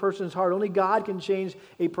change a person's heart. Only God can change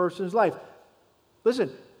a person's life.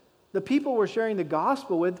 Listen, the people we're sharing the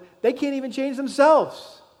gospel with, they can't even change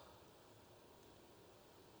themselves.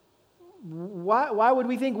 Why would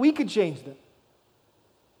we think we could change them?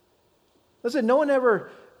 Listen, no one ever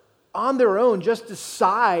on their own just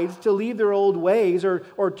decides to leave their old ways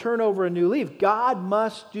or turn over a new leaf. God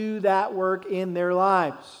must do that work in their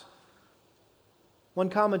lives. One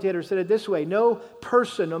commentator said it this way: no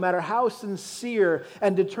person, no matter how sincere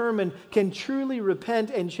and determined, can truly repent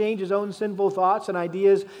and change his own sinful thoughts and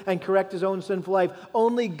ideas and correct his own sinful life.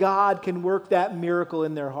 Only God can work that miracle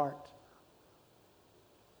in their heart.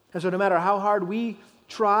 And so no matter how hard we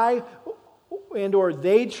try and or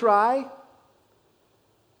they try,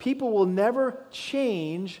 people will never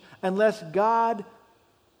change unless God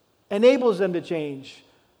enables them to change,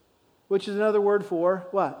 which is another word for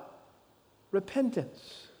what?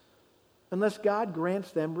 Repentance. Unless God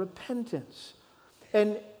grants them repentance.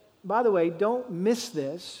 And by the way, don't miss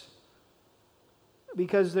this,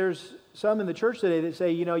 because there's some in the church today that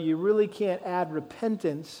say, you really can't add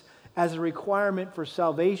repentance as a requirement for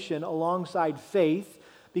salvation alongside faith,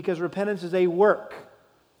 because repentance is a work.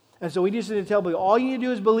 And so we just need to tell people, all you need to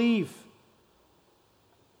do is believe.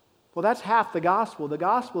 Well, that's half the gospel. The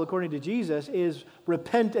gospel, according to Jesus, is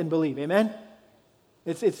repent and believe. Amen?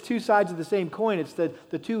 It's two sides of the same coin. It's the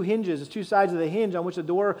two hinges. It's two sides of the hinge on which the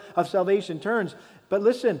door of salvation turns. But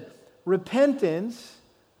listen, repentance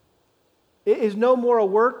is no more a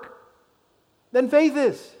work than faith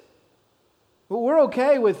is. We're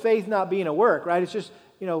okay with faith not being a work, right? It's just,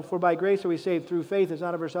 for by grace are we saved through faith. It's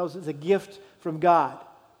not of ourselves. It's a gift from God,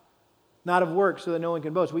 not of works, so that no one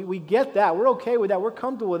can boast. We get that. We're okay with that. We're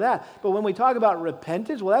comfortable with that. But when we talk about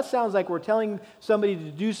repentance, well, that sounds like we're telling somebody to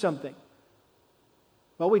do something.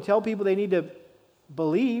 Well, we tell people they need to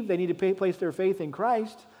believe, they need to place their faith in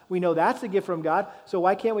Christ. We know that's a gift from God, so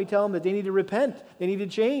why can't we tell them that they need to repent? They need to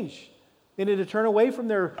change. They need to turn away from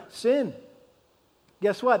their sin.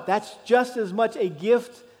 Guess what? That's just as much a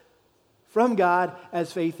gift from God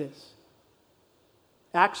as faith is.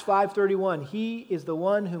 Acts 5:31, He is the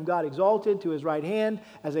one whom God exalted to His right hand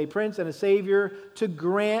as a prince and a savior to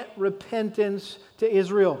grant repentance to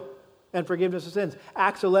Israel and forgiveness of sins.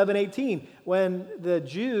 Acts 11:18, when the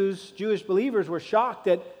Jewish believers were shocked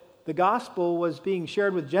that the gospel was being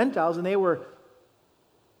shared with Gentiles, and they were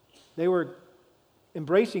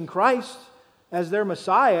embracing Christ as their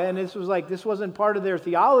Messiah, and this wasn't part of their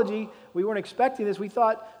theology. We weren't expecting this. We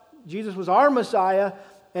thought Jesus was our Messiah,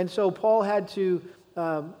 and so Paul had to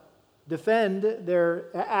defend their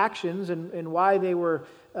actions and why they were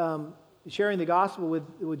sharing the gospel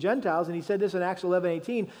with Gentiles. And he said this in Acts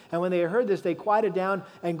 11:18. And when they heard this, they quieted down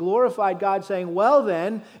and glorified God, saying, well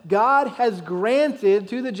then, God has granted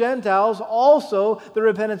to the Gentiles also the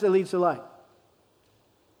repentance that leads to life.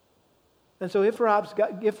 And so if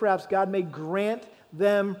perhaps God may grant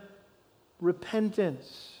them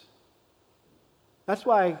repentance. That's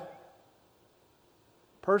why,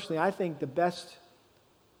 personally, I think the best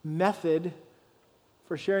method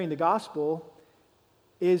for sharing the gospel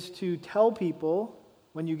is to tell people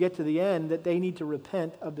when you get to the end that they need to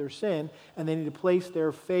repent of their sin and they need to place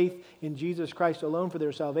their faith in Jesus Christ alone for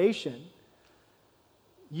their salvation.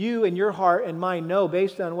 you in your heart and mind know,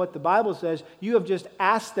 based on what the Bible says, you have just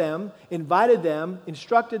asked them, invited them,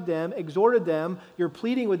 instructed them, exhorted them, you're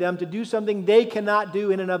pleading with them to do something they cannot do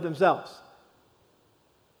in and of themselves.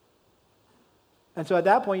 And so at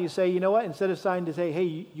that point you say, you know what, instead of signing to say,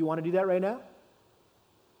 hey, you want to do that right now?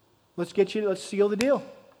 Let's seal the deal.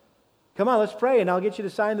 Come on, let's pray, and I'll get you to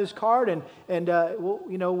sign this card, and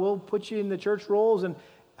we'll put you in the church rolls. And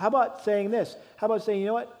how about saying this? How about saying, you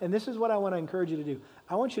know what, and this is what I want to encourage you to do.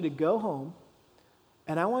 I want you to go home,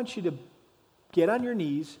 and I want you to get on your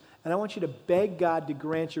knees, and I want you to beg God to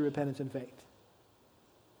grant you repentance and faith.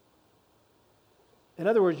 In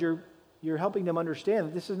other words, you're helping them understand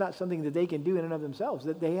that this is not something that they can do in and of themselves,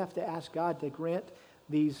 that they have to ask God to grant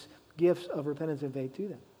these gifts of repentance and faith to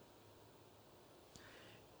them.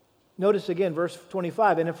 Notice again, verse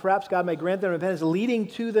 25, and if perhaps God may grant them repentance, leading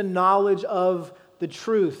to the knowledge of the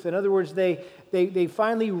truth. In other words, they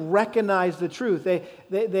finally recognize the truth. They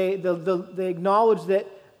acknowledge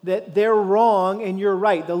that they're wrong and you're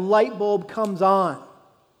right. The light bulb comes on.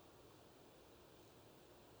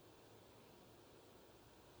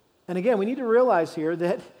 And again, we need to realize here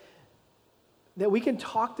that we can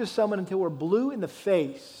talk to someone until we're blue in the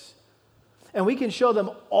face. And we can show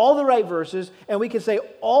them all the right verses, and we can say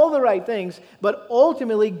all the right things, but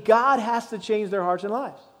ultimately God has to change their hearts and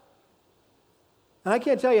lives. And I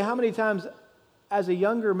can't tell you how many times as a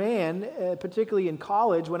younger man, particularly in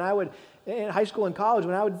college, in high school and college,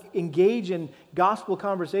 when I would engage in gospel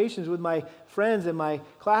conversations with my friends and my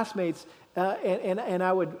classmates, and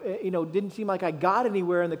I would, didn't seem like I got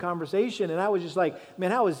anywhere in the conversation, and I was just like,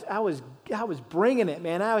 man, I was bringing it,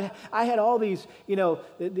 man. I had all these,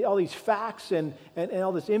 all these facts and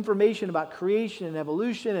all this information about creation and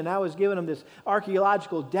evolution, and I was giving them this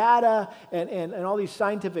archaeological data and all these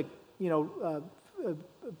scientific,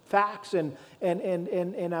 facts, and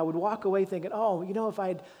I would walk away thinking, oh,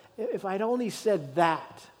 if I'd only said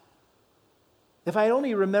that, if I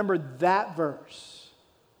only remembered that verse.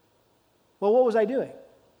 Well, what was I doing?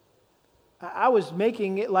 I was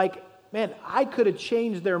making it like, man, I could have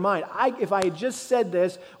changed their mind. If I had just said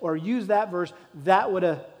this or used that verse, that would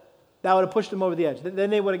have pushed them over the edge. Then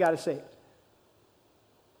they would have got it saved.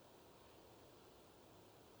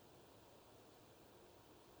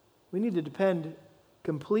 We need to depend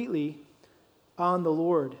completely on the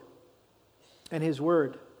Lord and His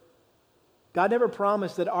Word. God never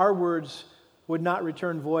promised that our words would not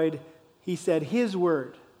return void. He said His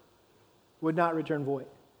Word would not return void.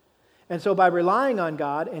 And so by relying on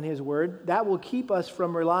God and His Word, that will keep us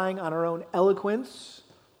from relying on our own eloquence,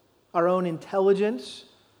 our own intelligence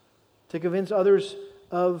to convince others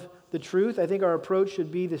of the truth. I think our approach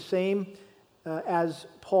should be the same as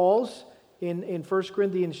Paul's in 1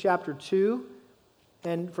 Corinthians chapter 2.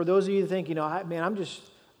 And for those of you who think, man,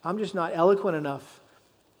 I'm just not eloquent enough.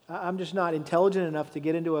 I'm just not intelligent enough to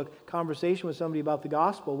get into a conversation with somebody about the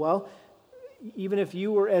gospel. Well, even if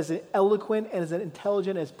you were as eloquent and as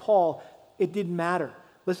intelligent as Paul, it didn't matter.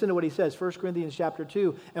 Listen to what he says, 1 Corinthians chapter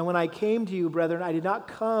 2. And when I came to you, brethren, I did not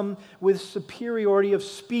come with superiority of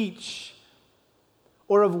speech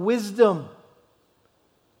or of wisdom,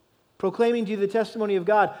 proclaiming to you the testimony of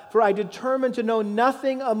God. For I determined to know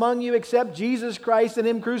nothing among you except Jesus Christ and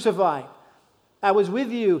Him crucified. I was with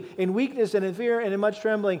you in weakness and in fear and in much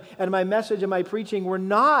trembling, and my message and my preaching were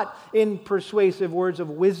not in persuasive words of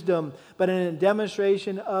wisdom, but in a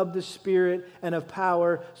demonstration of the Spirit and of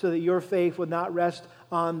power, so that your faith would not rest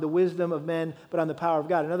on the wisdom of men, but on the power of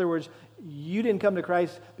God. In other words, you didn't come to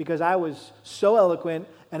Christ because I was so eloquent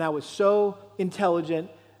and I was so intelligent.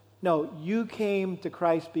 No, you came to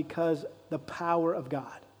Christ because the power of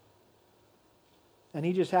God. And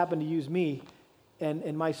He just happened to use me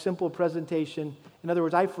and my simple presentation. In other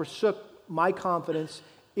words, I forsook my confidence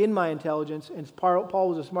in my intelligence, and Paul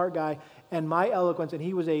was a smart guy, and my eloquence, and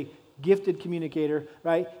he was a gifted communicator,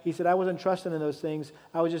 right? He said, I wasn't trusting in those things.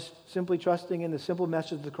 I was just simply trusting in the simple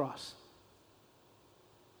message of the cross.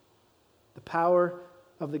 The power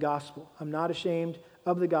of the gospel. I'm not ashamed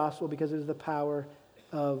of the gospel because it is the power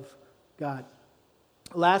of God.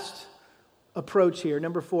 Last approach here,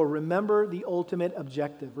 number 4, remember the ultimate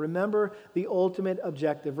objective. Remember the ultimate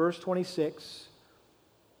objective. Verse 26.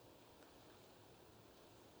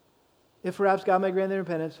 If perhaps God may grant them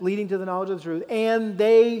repentance, leading to the knowledge of the truth, and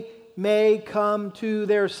they may come to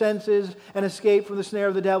their senses and escape from the snare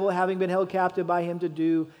of the devil, having been held captive by him to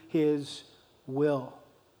do his will.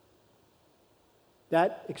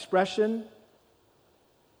 That expression,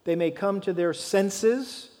 they may come to their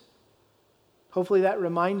senses. Hopefully that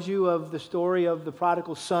reminds you of the story of the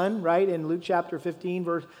prodigal son, right? In Luke chapter 15,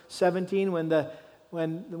 verse 17, when the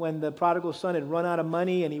when the prodigal son had run out of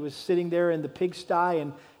money and he was sitting there in the pigsty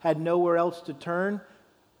and had nowhere else to turn.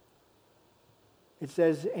 It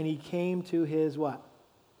says, and he came to his what?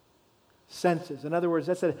 Senses. In other words,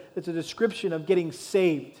 that's a description of getting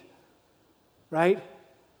saved, right?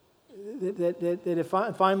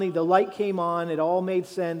 That finally the light came on, it all made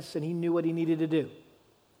sense, and he knew what he needed to do.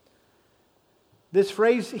 This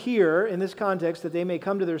phrase here, in this context, that they may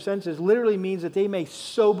come to their senses, literally means that they may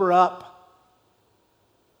sober up.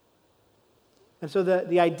 And so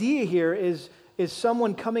the idea here is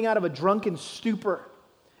someone coming out of a drunken stupor.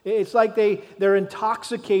 It's like they're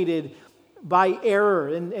intoxicated by error,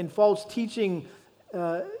 and false teaching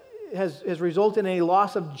has resulted in a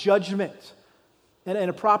loss of judgment and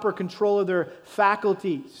a proper control of their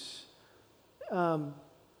faculties. And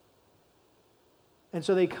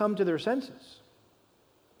so they come to their senses.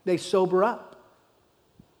 They sober up.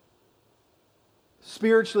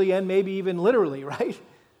 Spiritually and maybe even literally, right?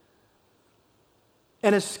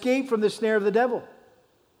 And escape from the snare of the devil.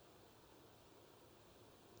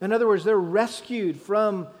 In other words, they're rescued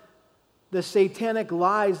from the satanic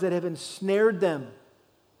lies that have ensnared them,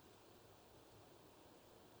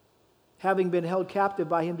 having been held captive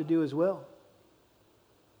by him to do his will.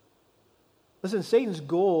 Listen, Satan's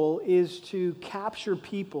goal is to capture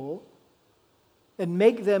people and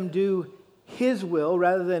make them do his will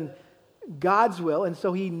rather than God's will. And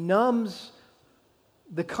so he numbs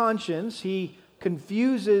the conscience, he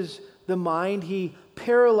confuses the mind, he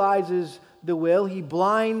paralyzes the will, he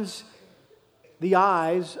blinds the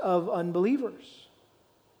eyes of unbelievers.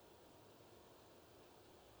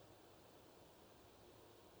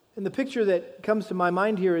 And the picture that comes to my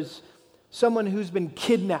mind here is someone who's been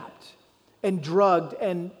kidnapped and drugged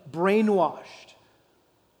and brainwashed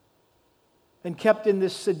and kept in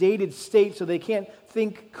this sedated state so they can't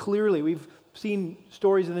think clearly. We've seen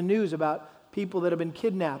stories in the news about people that have been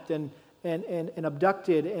kidnapped and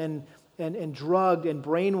abducted and drugged and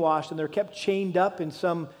brainwashed, and they're kept chained up in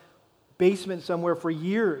some basement somewhere for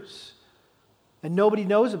years, and nobody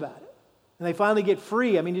knows about it. And they finally get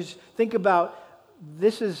free. I mean, just think about,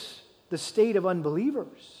 this is the state of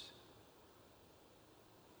unbelievers.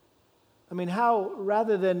 I mean, how,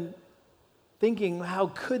 rather than thinking,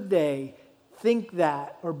 how could they think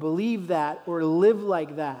that or believe that or live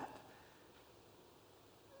like that,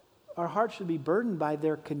 our hearts should be burdened by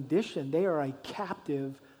their condition. They are a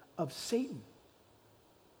captive of Satan.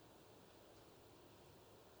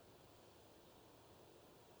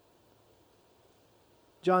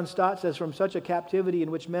 John Stott says, from such a captivity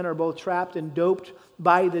in which men are both trapped and doped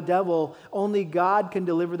by the devil, only God can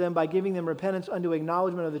deliver them by giving them repentance unto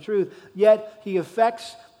acknowledgement of the truth. Yet he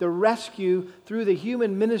effects the rescue through the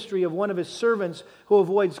human ministry of one of his servants who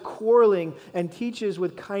avoids quarreling and teaches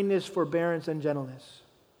with kindness, forbearance, and gentleness.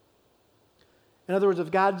 In other words,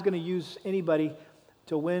 if God's going to use anybody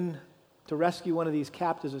to rescue one of these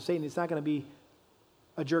captives of Satan, it's not going to be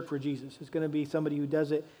a jerk for Jesus. It's going to be somebody who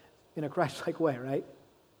does it in a Christ-like way, right?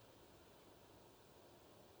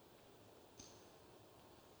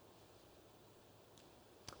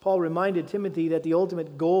 Paul reminded Timothy that the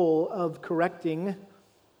ultimate goal of correcting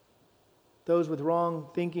those with wrong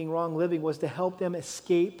thinking, wrong living, was to help them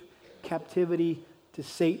escape captivity to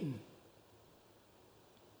Satan.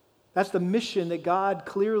 That's the mission that God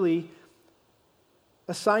clearly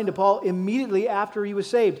assigned to Paul immediately after he was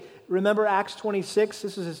saved. Remember Acts 26?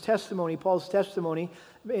 This is his testimony, Paul's testimony.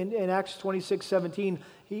 In Acts 26:17,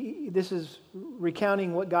 this is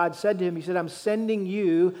recounting what God said to him. He said, I'm sending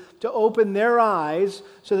you to open their eyes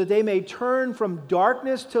so that they may turn from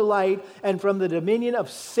darkness to light and from the dominion of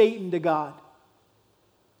Satan to God.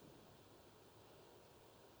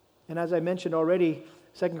 And as I mentioned already,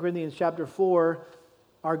 2 Corinthians chapter 4,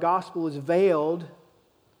 our gospel is veiled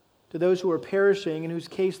to those who are perishing, in whose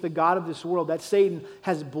case the God of this world, that Satan,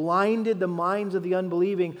 has blinded the minds of the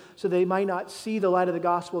unbelieving so they might not see the light of the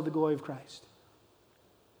gospel of the glory of Christ.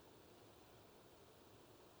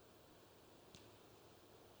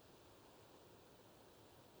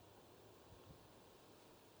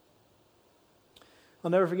 I'll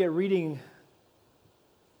never forget reading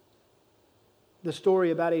the story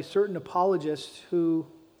about a certain apologist who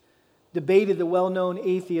debated the well-known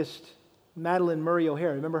atheist Madalyn Murray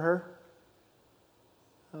O'Hair. Remember her?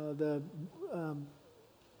 The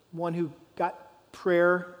one who got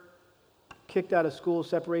prayer kicked out of school,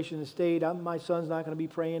 separation of the state. My son's not going to be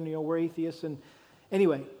praying, we're atheists. And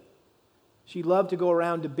anyway, she loved to go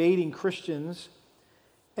around debating Christians.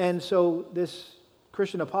 And so this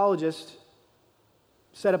Christian apologist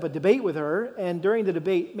set up a debate with her, and during the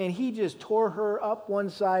debate, man, he just tore her up one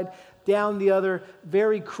side, down the other,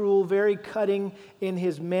 very cruel, very cutting in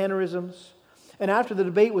his mannerisms. And after the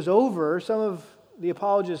debate was over, some of the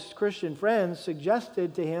apologist's Christian friends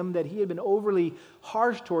suggested to him that he had been overly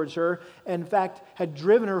harsh towards her, and in fact had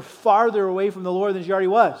driven her farther away from the Lord than she already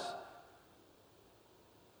was.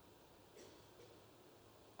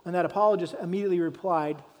 And that apologist immediately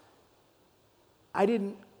replied, I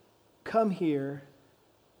didn't come here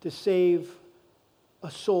to save a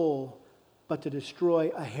soul, but to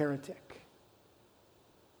destroy a heretic.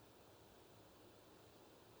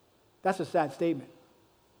 That's a sad statement.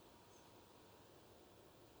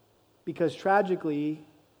 Because tragically,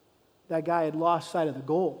 that guy had lost sight of the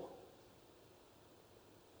goal.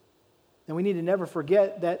 And we need to never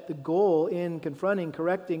forget that the goal in confronting,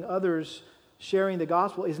 correcting others, sharing the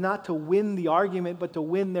gospel is not to win the argument, but to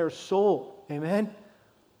win their soul. Amen?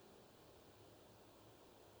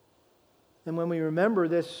 And when we remember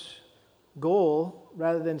this goal,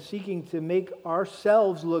 rather than seeking to make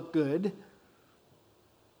ourselves look good,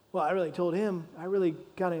 well, I really told him, I really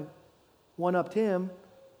kind of one-upped him.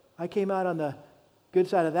 I came out on the good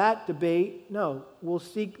side of that debate. No, we'll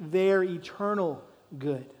seek their eternal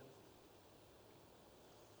good.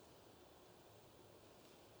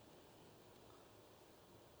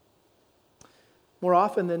 More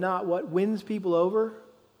often than not, what wins people over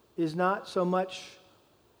is not so much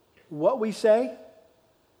what we say,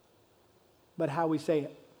 but how we say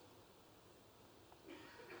it.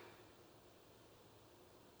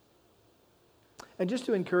 And just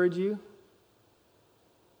to encourage you,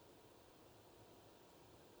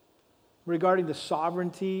 regarding the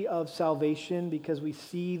sovereignty of salvation, because we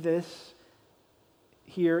see this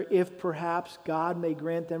here, if perhaps God may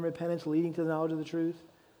grant them repentance leading to the knowledge of the truth,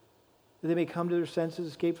 that they may come to their senses,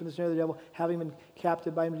 escape from the snare of the devil, having been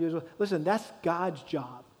captive by him to do his will. Listen, that's God's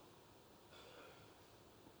job.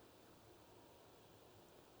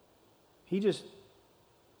 He just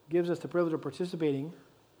gives us the privilege of participating.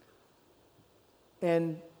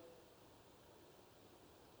 And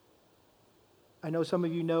I know some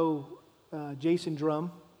of you know Jason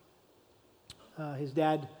Drum. His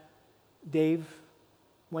dad, Dave,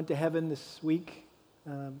 went to heaven this week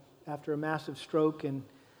after a massive stroke, and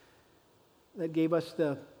that gave us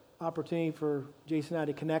the opportunity for Jason and I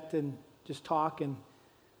to connect and just talk and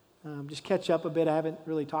just catch up a bit. I haven't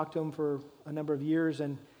really talked to him for a number of years,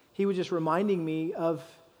 and he was just reminding me of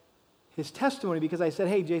his testimony, because I said,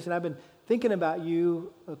 hey, Jason, I've been thinking about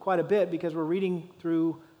you quite a bit because we're reading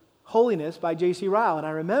through Holiness by J.C. Ryle, and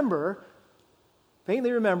I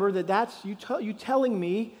faintly remember that that's you telling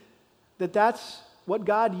me that that's what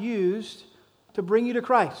God used to bring you to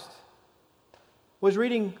Christ. Was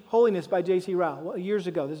reading Holiness by J.C. Ryle years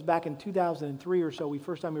ago. This is back in 2003 or so,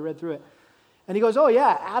 first time we read through it. And he goes, oh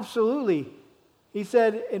yeah, absolutely. He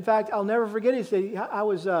said, in fact, I'll never forget it. He said, I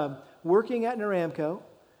was working at Aramco,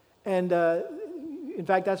 and in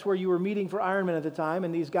fact, that's where you were meeting for Ironman at the time,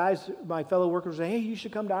 and these guys, my fellow workers, say, hey, you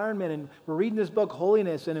should come to Ironman, and we're reading this book,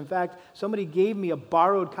 Holiness, and in fact, somebody gave me a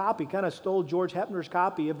borrowed copy, kind of stole George Hepner's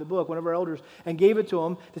copy of the book, one of our elders, and gave it to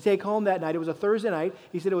him to take home that night. It was a Thursday night.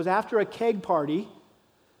 He said it was after a keg party,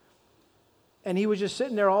 and he was just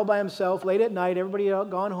sitting there all by himself, late at night, everybody had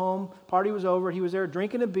gone home, party was over, he was there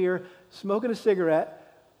drinking a beer, smoking a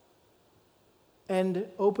cigarette, and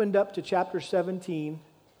opened up to chapter 17,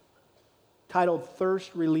 titled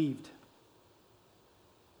Thirst Relieved.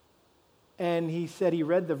 And he said he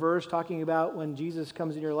read the verse talking about when Jesus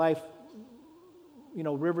comes in your life,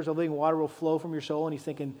 rivers of living water will flow from your soul. And he's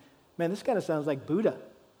thinking, man, this kind of sounds like Buddha.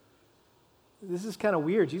 This is kind of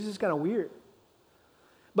weird. Jesus is kind of weird.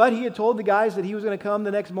 But he had told the guys that he was going to come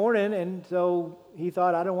the next morning, and so he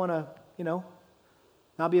thought, I don't want to,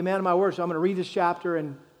 not be a man of my word, so I'm going to read this chapter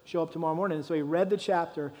and show up tomorrow morning. And so he read the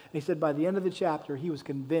chapter, and he said by the end of the chapter, he was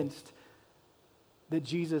convinced that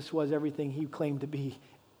Jesus was everything he claimed to be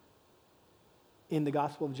in the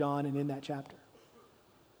Gospel of John and in that chapter.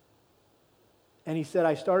 And he said,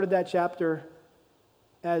 I started that chapter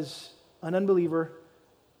as an unbeliever,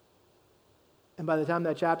 and by the time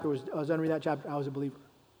I was done reading that chapter, I was a believer.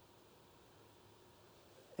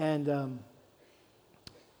 And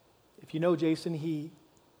if you know Jason, he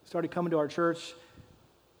started coming to our church,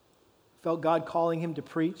 felt God calling him to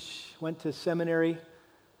preach, went to seminary,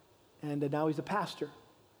 and now he's a pastor.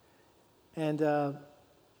 And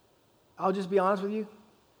I'll just be honest with you.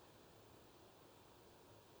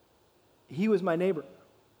 He was my neighbor.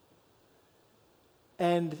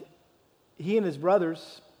 And he and his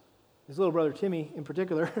brothers, his little brother Timmy in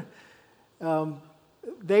particular,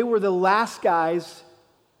 they were the last guys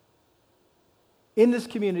in this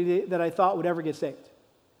community that I thought would ever get saved.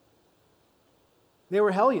 They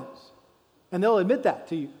were hellions. And they'll admit that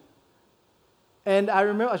to you. And I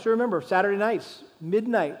still remember Saturday nights,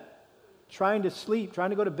 midnight, trying to sleep, trying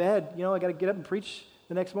to go to bed. I got to get up and preach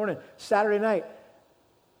the next morning. Saturday night,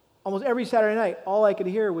 almost every Saturday night, all I could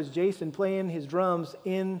hear was Jason playing his drums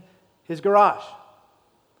in his garage.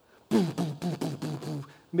 Boom, boom, boom, boom, boom, boom.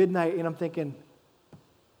 Midnight, and I'm thinking,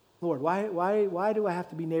 Lord, why do I have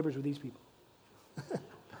to be neighbors with these people?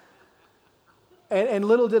 and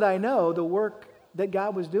little did I know the work that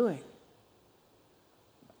God was doing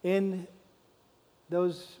in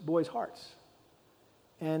those boys' hearts.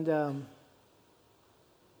 And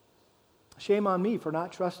shame on me for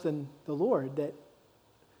not trusting the Lord, that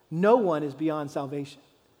no one is beyond salvation.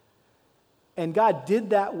 And God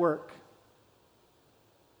did that work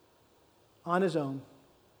on his own.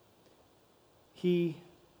 He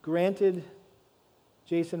granted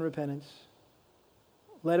Jason repentance,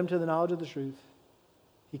 led him to the knowledge of the truth.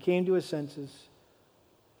 He came to his senses.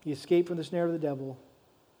 He escaped from the snare of the devil,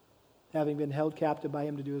 having been held captive by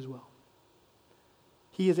him to do his will.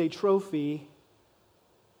 He is a trophy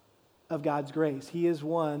of God's grace. He is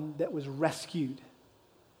one that was rescued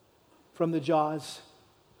from the jaws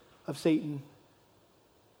of Satan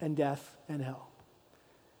and death and hell.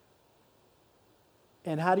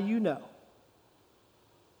 And how do you know?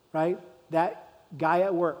 Right? That guy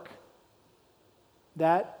at work,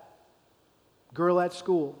 that girl at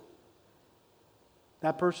school,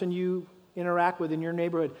 that person you interact with in your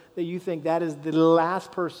neighborhood, that you think that is the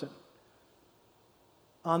last person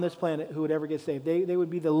on this planet who would ever get saved. They would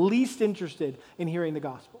be the least interested in hearing the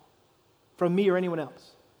gospel from me or anyone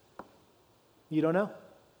else. You don't know.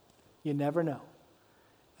 You never know.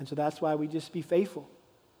 And so that's why we just be faithful.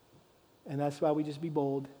 And that's why we just be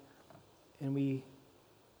bold. And we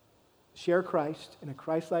share Christ in a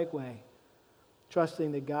Christ-like way,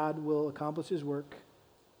 trusting that God will accomplish his work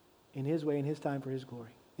in his way, in his time, for his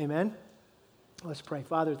glory. Amen? Let's pray.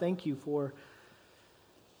 Father, thank you for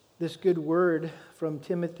this good word from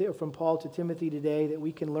Timothy, or from Paul to Timothy today that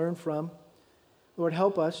we can learn from. Lord,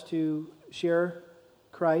 help us to share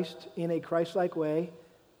Christ in a Christ-like way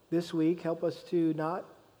this week. Help us to not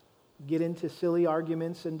get into silly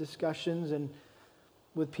arguments and discussions and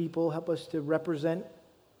with people. Help us to represent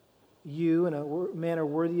you in a manner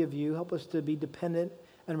worthy of you. Help us to be dependent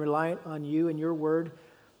and reliant on you and your word.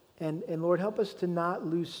 And Lord, help us to not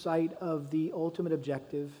lose sight of the ultimate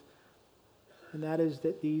objective, and that is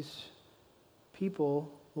that these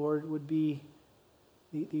people, Lord, would be,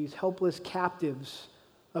 these helpless captives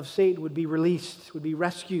of Satan would be released, would be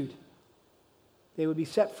rescued. They would be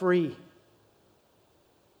set free.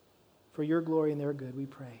 For your glory and their good, we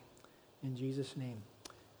pray. In Jesus' name,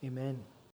 amen.